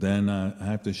 Then I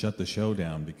have to shut the show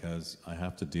down because I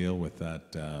have to deal with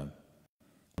that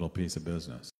little piece of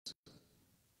business.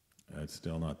 It's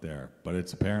still not there, but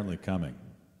it's apparently coming.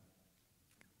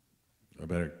 I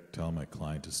better tell my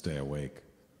client to stay awake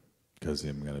because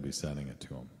I'm going to be sending it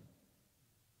to him.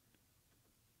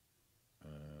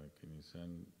 Can you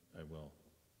send? I will.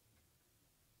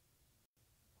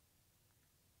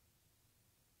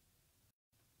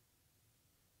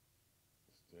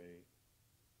 Stay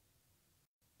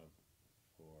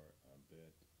for a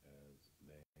bit as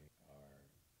they are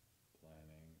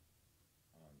planning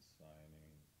on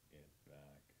signing it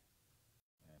back,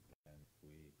 and then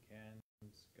we can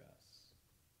discuss.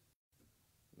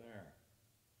 There.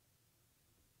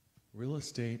 Real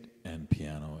estate and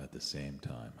piano at the same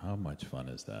time. How much fun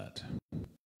is that?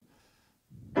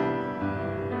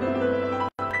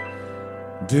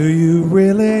 Do you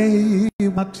really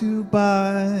want to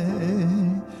buy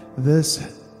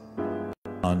this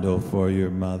Condo for your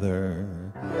mother.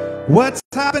 What's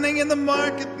happening in the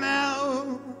market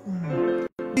now?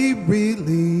 We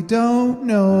really don't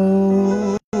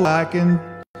know. I can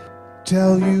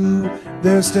tell you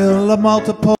there's still a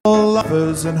multiple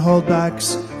offers and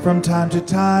holdbacks from time to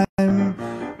time,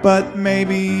 but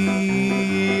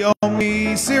maybe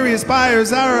only serious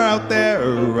buyers are out there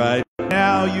right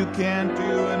now. You can't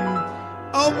do an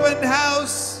open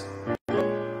house,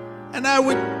 and I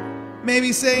would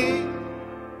maybe say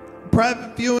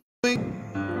private viewing.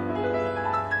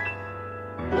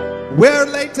 Wear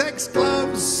latex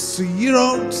gloves so you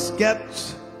don't get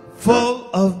full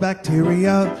of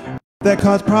bacteria that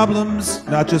cause problems,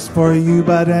 not just for you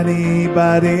but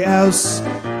anybody else.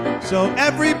 So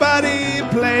everybody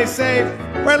play safe.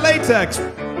 Wear latex.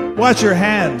 Wash your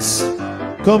hands.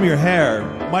 Comb your hair.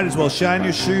 Might as well shine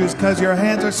your shoes because your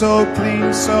hands are so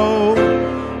clean. So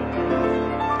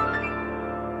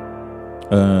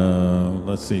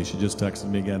let's see, she just texted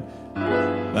me again.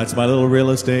 That's my little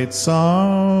real estate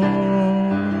song.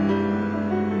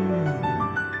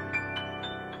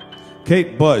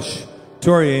 Kate Bush,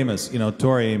 Tori Amos. You know,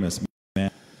 Tori Amos,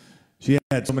 man. She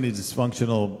had so many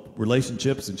dysfunctional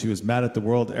relationships and she was mad at the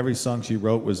world. Every song she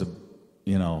wrote was,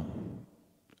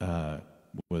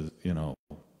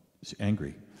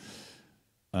 angry.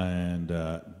 And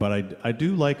but I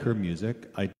do like her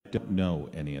music. I don't know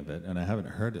any of it, and I haven't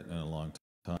heard it in a long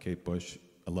time. Kate Bush,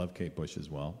 I love Kate Bush as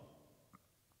well.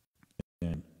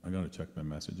 And I'm going to check my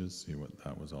messages, see what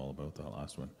that was all about, the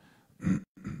last one.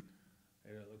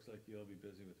 Hey, it looks like you'll be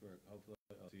busy with work. Hopefully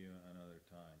I'll see you another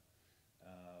time.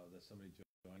 There's somebody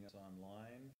joining us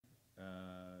online.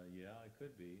 Yeah, I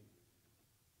could be.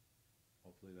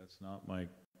 Hopefully that's not my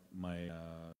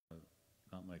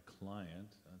not my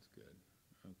client. That's good.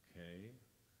 Okay.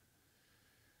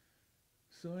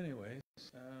 So anyways,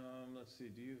 let's see.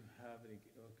 Do you have any?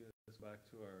 Okay, let's go back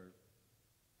to our.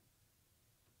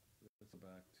 Let's go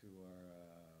back to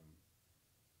our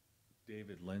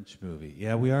David Lynch movie.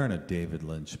 Yeah, we are in a David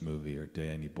Lynch movie, or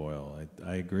Danny Boyle.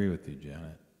 I agree with you,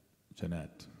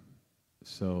 Jeanette.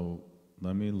 So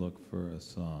let me look for a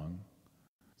song.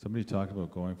 Somebody talked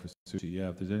about going for sushi. Yeah,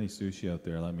 if there's any sushi out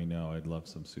there, let me know. I'd love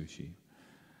some sushi.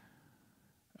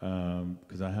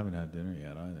 Because I haven't had dinner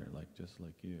yet either, just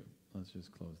like you. Let's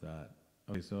just close that.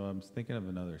 Okay, so I'm thinking of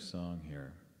another song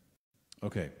here.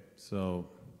 Okay, so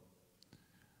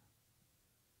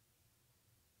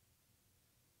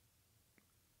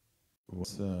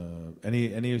what's,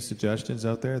 any suggestions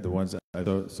out there? The ones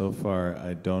that so far,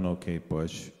 I don't know Kate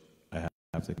Bush. I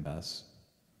have to confess.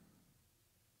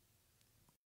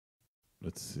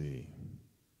 Let's see.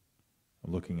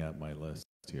 I'm looking at my list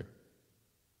here.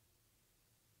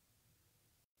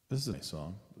 This is a nice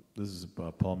song. This is a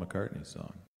Paul McCartney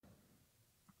song.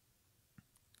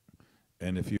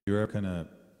 And if you're ever going to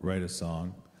write a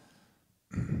song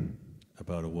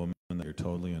about a woman that you're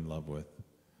totally in love with,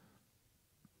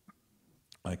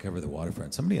 I Cover the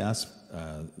Waterfront. Somebody asked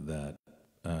that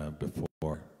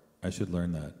before. I should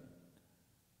learn that.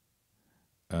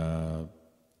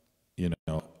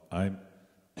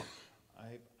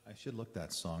 I should look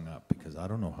that song up because I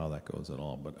don't know how that goes at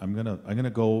all. But I'm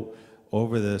gonna go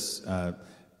over this.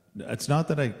 It's not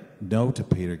that I know to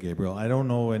Peter Gabriel. I don't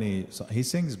know any. He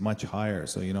sings much higher.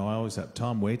 So I always have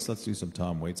Tom Waits. Let's do some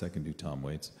Tom Waits. I can do Tom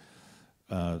Waits.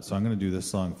 So I'm gonna do this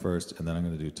song first, and then I'm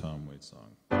gonna do Tom Waits' song.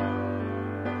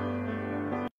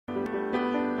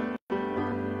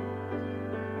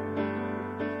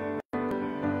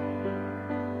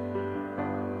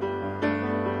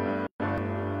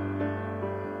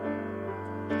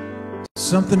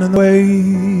 Something in the way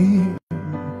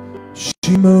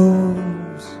she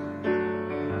moves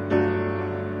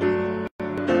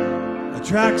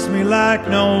attracts me like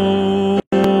no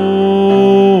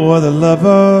other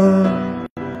lover.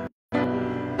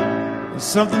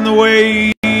 Something the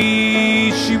way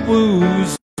she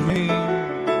woos me.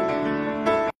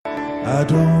 I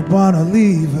don't want to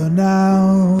leave her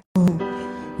now.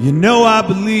 I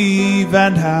believe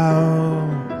and how.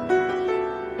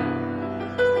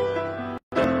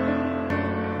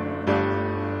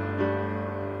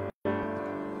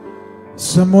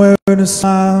 Somewhere in a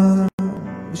smile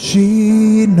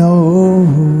she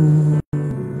knows,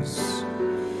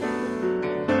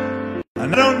 and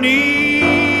I don't need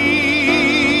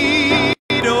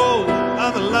no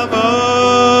other lover.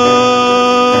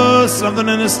 Something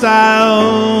in the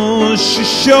style she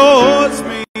shows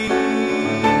me.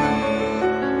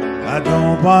 I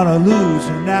don't want to lose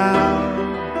her now.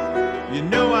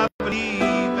 I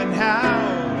believe in how.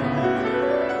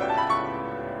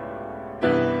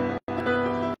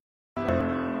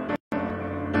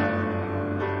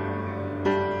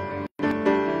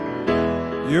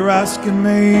 You're asking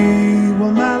me,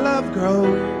 will my love grow?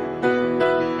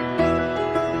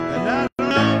 And I don't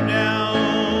know now,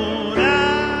 and I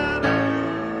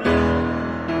don't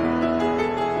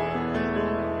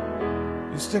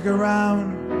know. You stick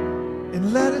around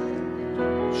and let it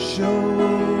show.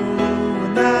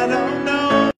 And I don't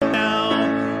know now,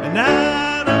 and I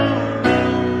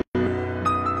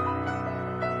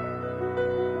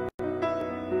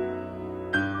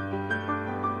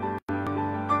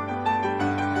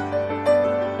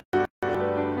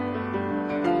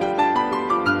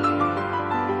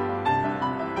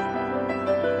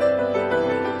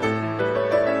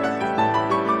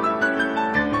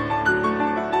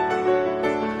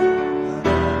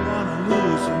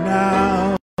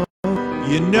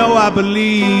I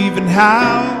believe in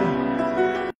how.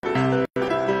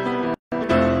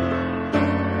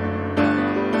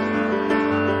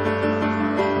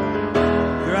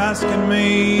 You're asking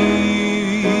me,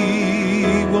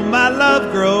 will my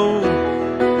love grow?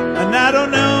 And I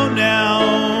don't know now,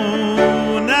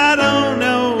 and I don't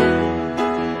know.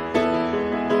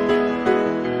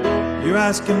 You're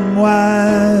asking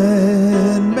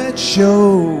why men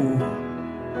show.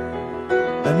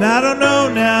 And I don't know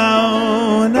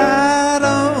now, and I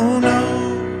don't know.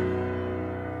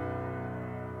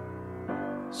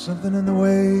 Something in the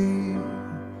way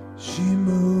she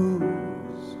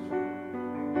moves,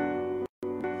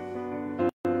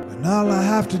 and all I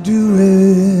have to do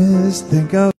is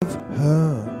think of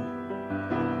her.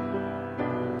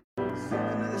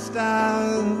 Something in the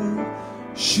style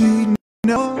she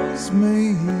knows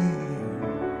me.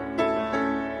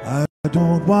 I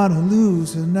don't want wanna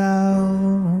lose her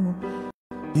now.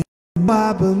 You know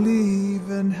I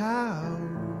believe in how.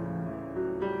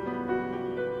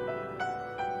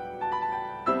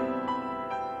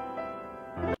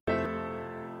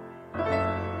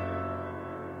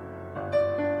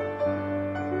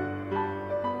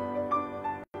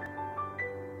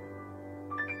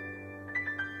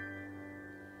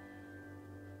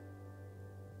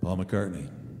 Paul McCartney,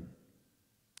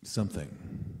 something.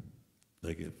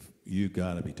 Like if you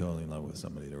gotta be totally in love with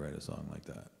somebody to write a song like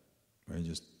that, or you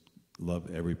just love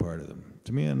every part of them.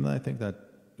 To me, and I think that,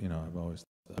 you know,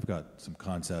 I've got some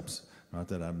concepts, not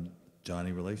that I'm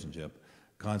Johnny relationship,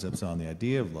 concepts on the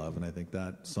idea of love, and I think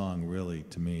that song really,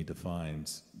 to me,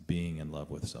 defines being in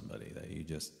love with somebody, that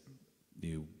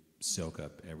you soak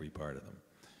up every part of them.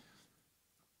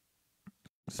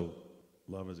 So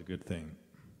love is a good thing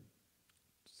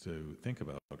to think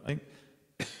about. I think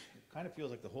it kind of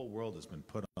feels like the whole world has been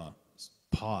put on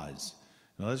pause.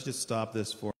 Now let's just stop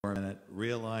this for a minute,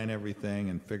 realign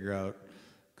everything, and figure out,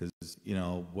 because, you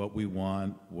know, what we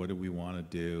want, what do we want to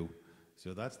do.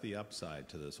 So that's the upside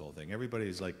to this whole thing.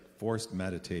 Everybody's like forced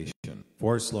meditation,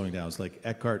 forced slowing down. It's like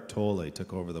Eckhart Tolle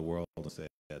took over the world and said,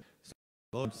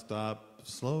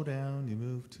 slow down, you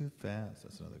move too fast.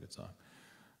 That's another good song.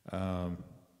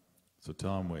 So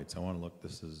Tom Waits, I want to look,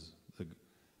 this is a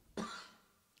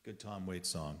good Tom Waits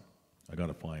song. I got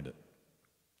to find it.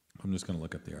 I'm just going to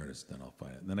look up the artist, then I'll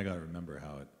find it. And then I got to remember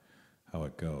how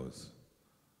it goes.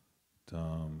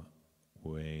 Tom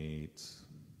Waits.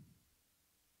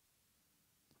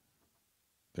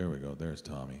 There we go. There's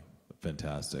Tommy.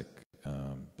 Fantastic. Okay,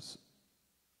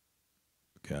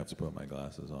 I have to put my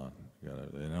glasses on. You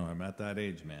know, I'm at that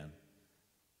age, man.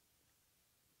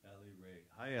 Ellie Ray.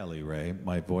 Hi, Ellie Ray.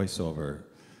 My voiceover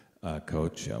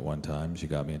coach at one time. She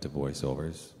got me into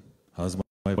voiceovers. How's my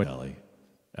wife, Ellie?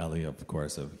 Ellie, of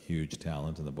course, a huge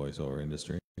talent in the voiceover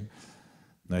industry.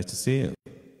 Nice to see you.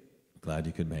 Glad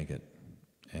you could make it.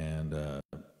 And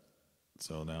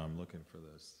so now I'm looking for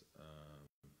this.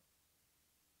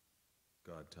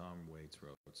 God, Tom Waits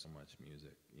wrote so much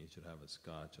music. You should have a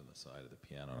scotch on the side of the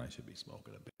piano, and I should be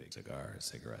smoking a big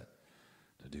cigarette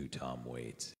to do Tom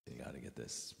Waits. You got to get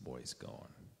this voice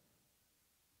going.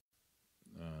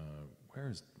 Where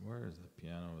is the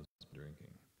piano I was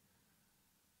drinking?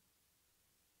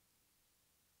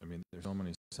 I mean, there's so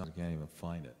many songs I can't even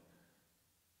find it.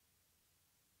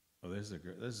 Oh, this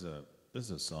is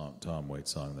a song, Tom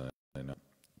Waits song that I know,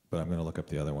 but I'm going to look up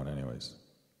the other one anyways.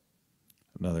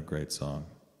 Another great song.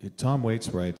 Tom Waits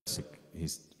writes,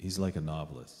 he's like a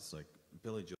novelist. It's like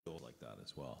Billy Joel, like that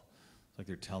as well. It's like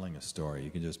they're telling a story.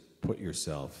 You can just put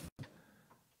yourself,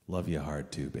 love you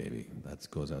hard too, baby. That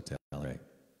goes out to LA.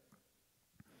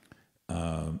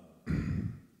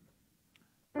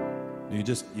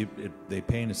 They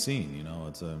paint a scene, you know.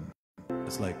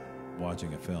 It's like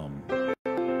watching a film.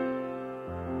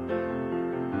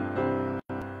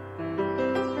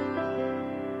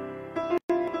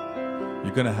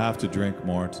 You're going to have to drink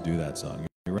more to do that song.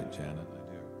 You're right, Janet.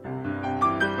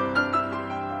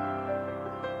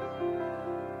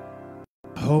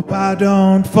 I hope I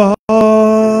don't fall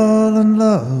in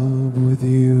love with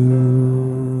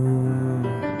you,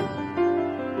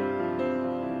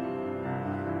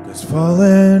 'cause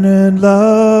falling in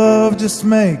love just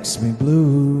makes me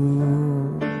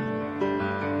blue.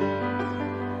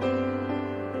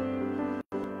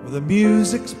 Well, the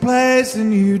music's plays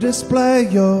and you display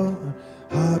your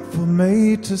heart for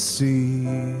me to see.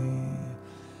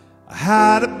 I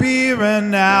had a beer and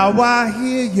now I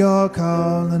hear you're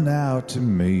calling out to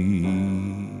me.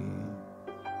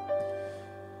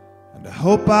 And I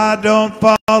hope I don't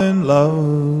fall in love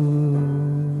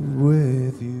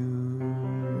with you.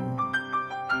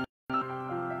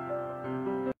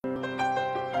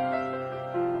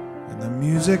 And the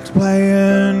music's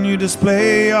playing, you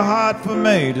display your heart for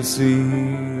me to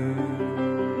see.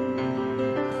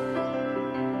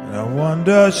 I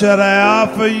wonder, should I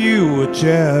offer you a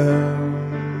chair?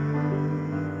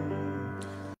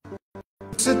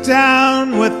 Sit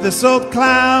down with this old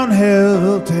clown,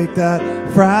 he'll take that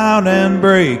frown and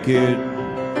break it.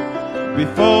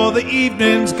 Before the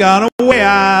evening's gone away,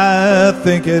 I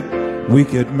think we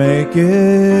could make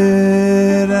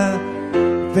it. I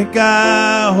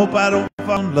hope I don't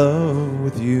fall in love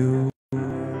with you.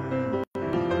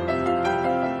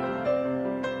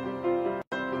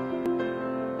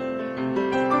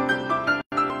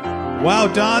 Wow,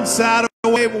 Don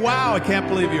Sadoway, wow, I can't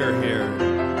believe you're here.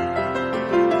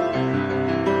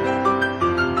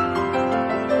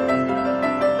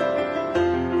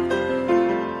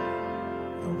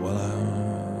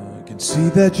 Well, I can see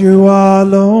that you are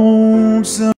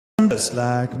lonesome just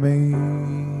like me.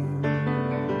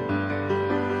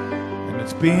 And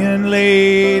it's being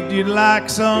late, you'd like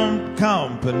some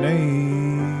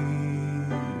company.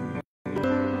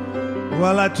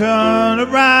 Well, I turn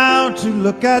around to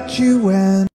look at you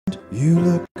and you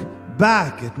look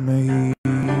back at me.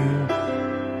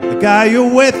 The guy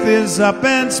you're with is up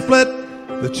and split.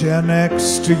 The chair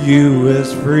next to you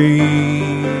is free.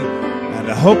 And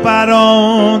I hope I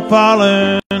don't fall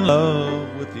in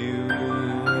love with you.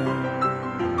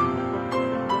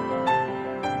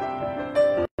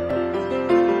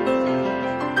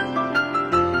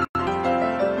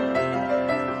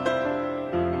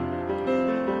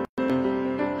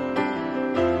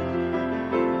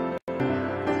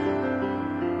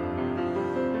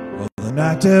 Well, the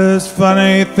night does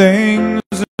funny things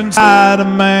inside a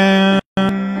man.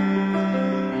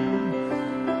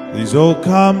 These old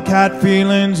tomcat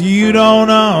feelings you don't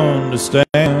understand.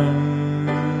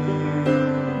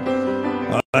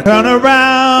 Well, I turn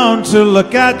around to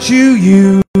look at you,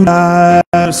 you light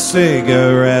a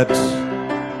cigarette.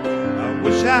 I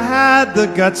wish I had the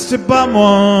guts to bum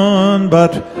one,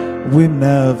 but we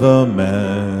never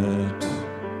met.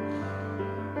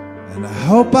 And I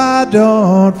hope I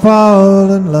don't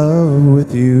fall in love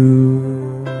with you.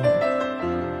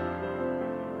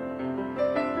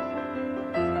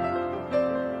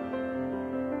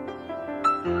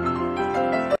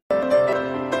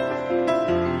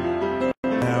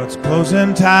 It's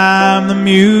closing time, the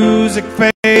music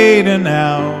fading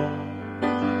out.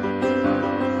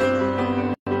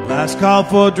 Last call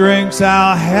for drinks,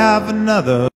 I'll have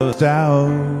another stout.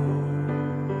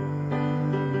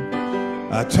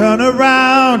 I turn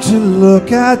around to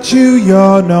look at you,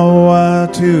 you're nowhere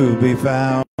to be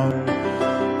found.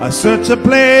 I search a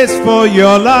place for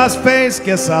your lost face,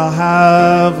 guess I'll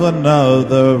have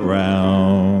another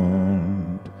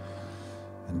round.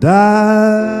 And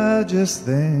I just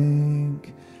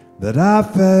think that I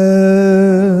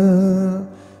fell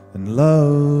in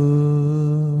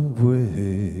love with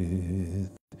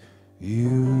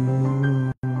you.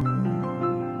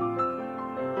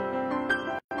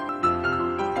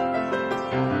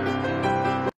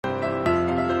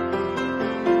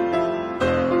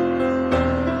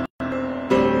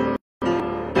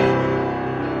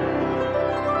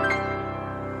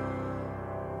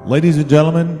 Ladies and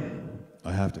gentlemen,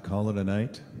 I have to call it a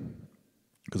night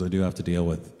because I do have to deal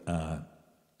with a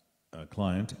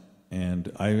client,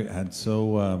 and I had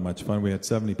so much fun. We had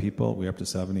 70 people. We're up to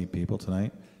 70 people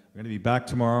tonight. We're going to be back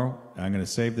tomorrow. I'm going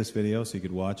to save this video so you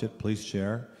could watch it. Please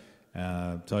share.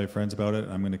 Tell your friends about it.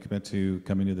 I'm going to commit to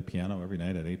coming to the piano every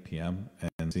night at 8 p.m.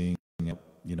 and seeing,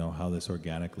 you know, how this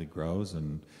organically grows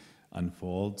and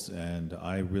unfolds. And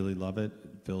I really love it.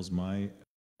 It fills my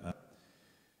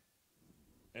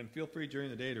and feel free during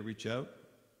the day to reach out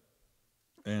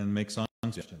and make song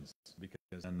suggestions,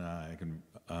 because then I can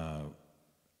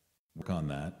work on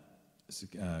that.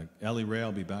 Ellie Ray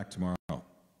will be back tomorrow.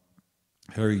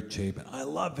 Harry Chapin. I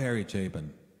love Harry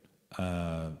Chapin.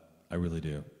 I really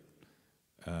do.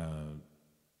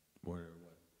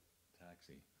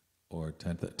 Taxi or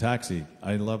Taxi.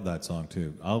 I love that song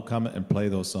too. I'll come and play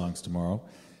those songs tomorrow.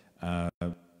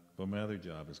 But my other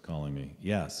job is calling me.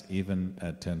 Yes, even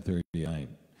at 10:30 at night.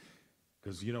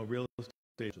 Because, you know, real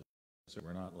estate,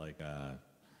 we're not like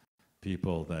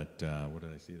people that, what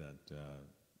did I see that,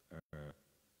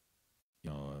 you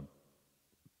know,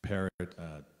 parrot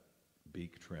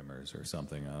beak trimmers or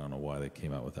something. I don't know why they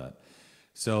came out with that.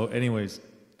 So anyways,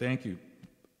 thank you.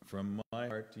 From my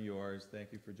heart to yours,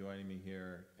 thank you for joining me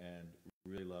here, and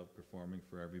really love performing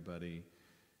for everybody.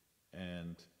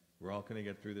 And we're all going to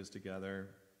get through this together.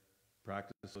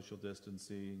 Practice social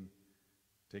distancing.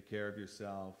 Take care of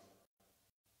yourself.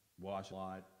 Wash a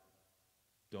lot.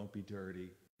 Don't be dirty.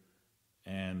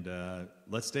 And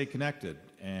let's stay connected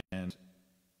and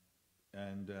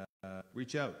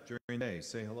reach out during the day.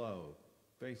 Say hello.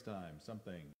 FaceTime,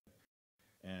 something.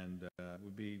 And it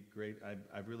would be great.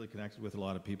 I've really connected with a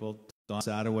lot of people. Dawn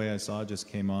Sadaway I saw just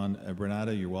came on.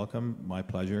 Renata, you're welcome. My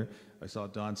pleasure. I saw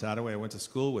Dawn Sadaway. I went to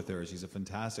school with her. She's a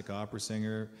fantastic opera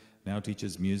singer, now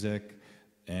teaches music.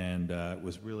 And it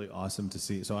was really awesome to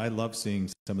see. So I love seeing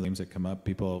some of the names that come up,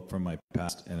 people from my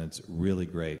past, and it's really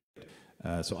great.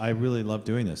 So I really love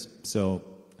doing this. So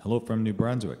hello from New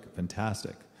Brunswick.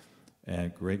 Fantastic.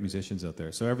 And great musicians out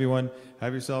there. So everyone,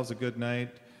 have yourselves a good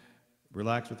night.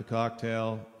 Relax with the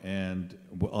cocktail, and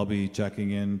I'll be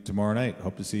checking in tomorrow night.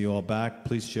 Hope to see you all back.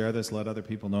 Please share this. Let other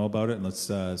people know about it, and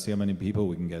let's see how many people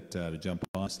we can get to jump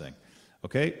on this thing.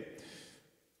 Okay?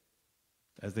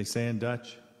 As they say in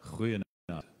Dutch, goeie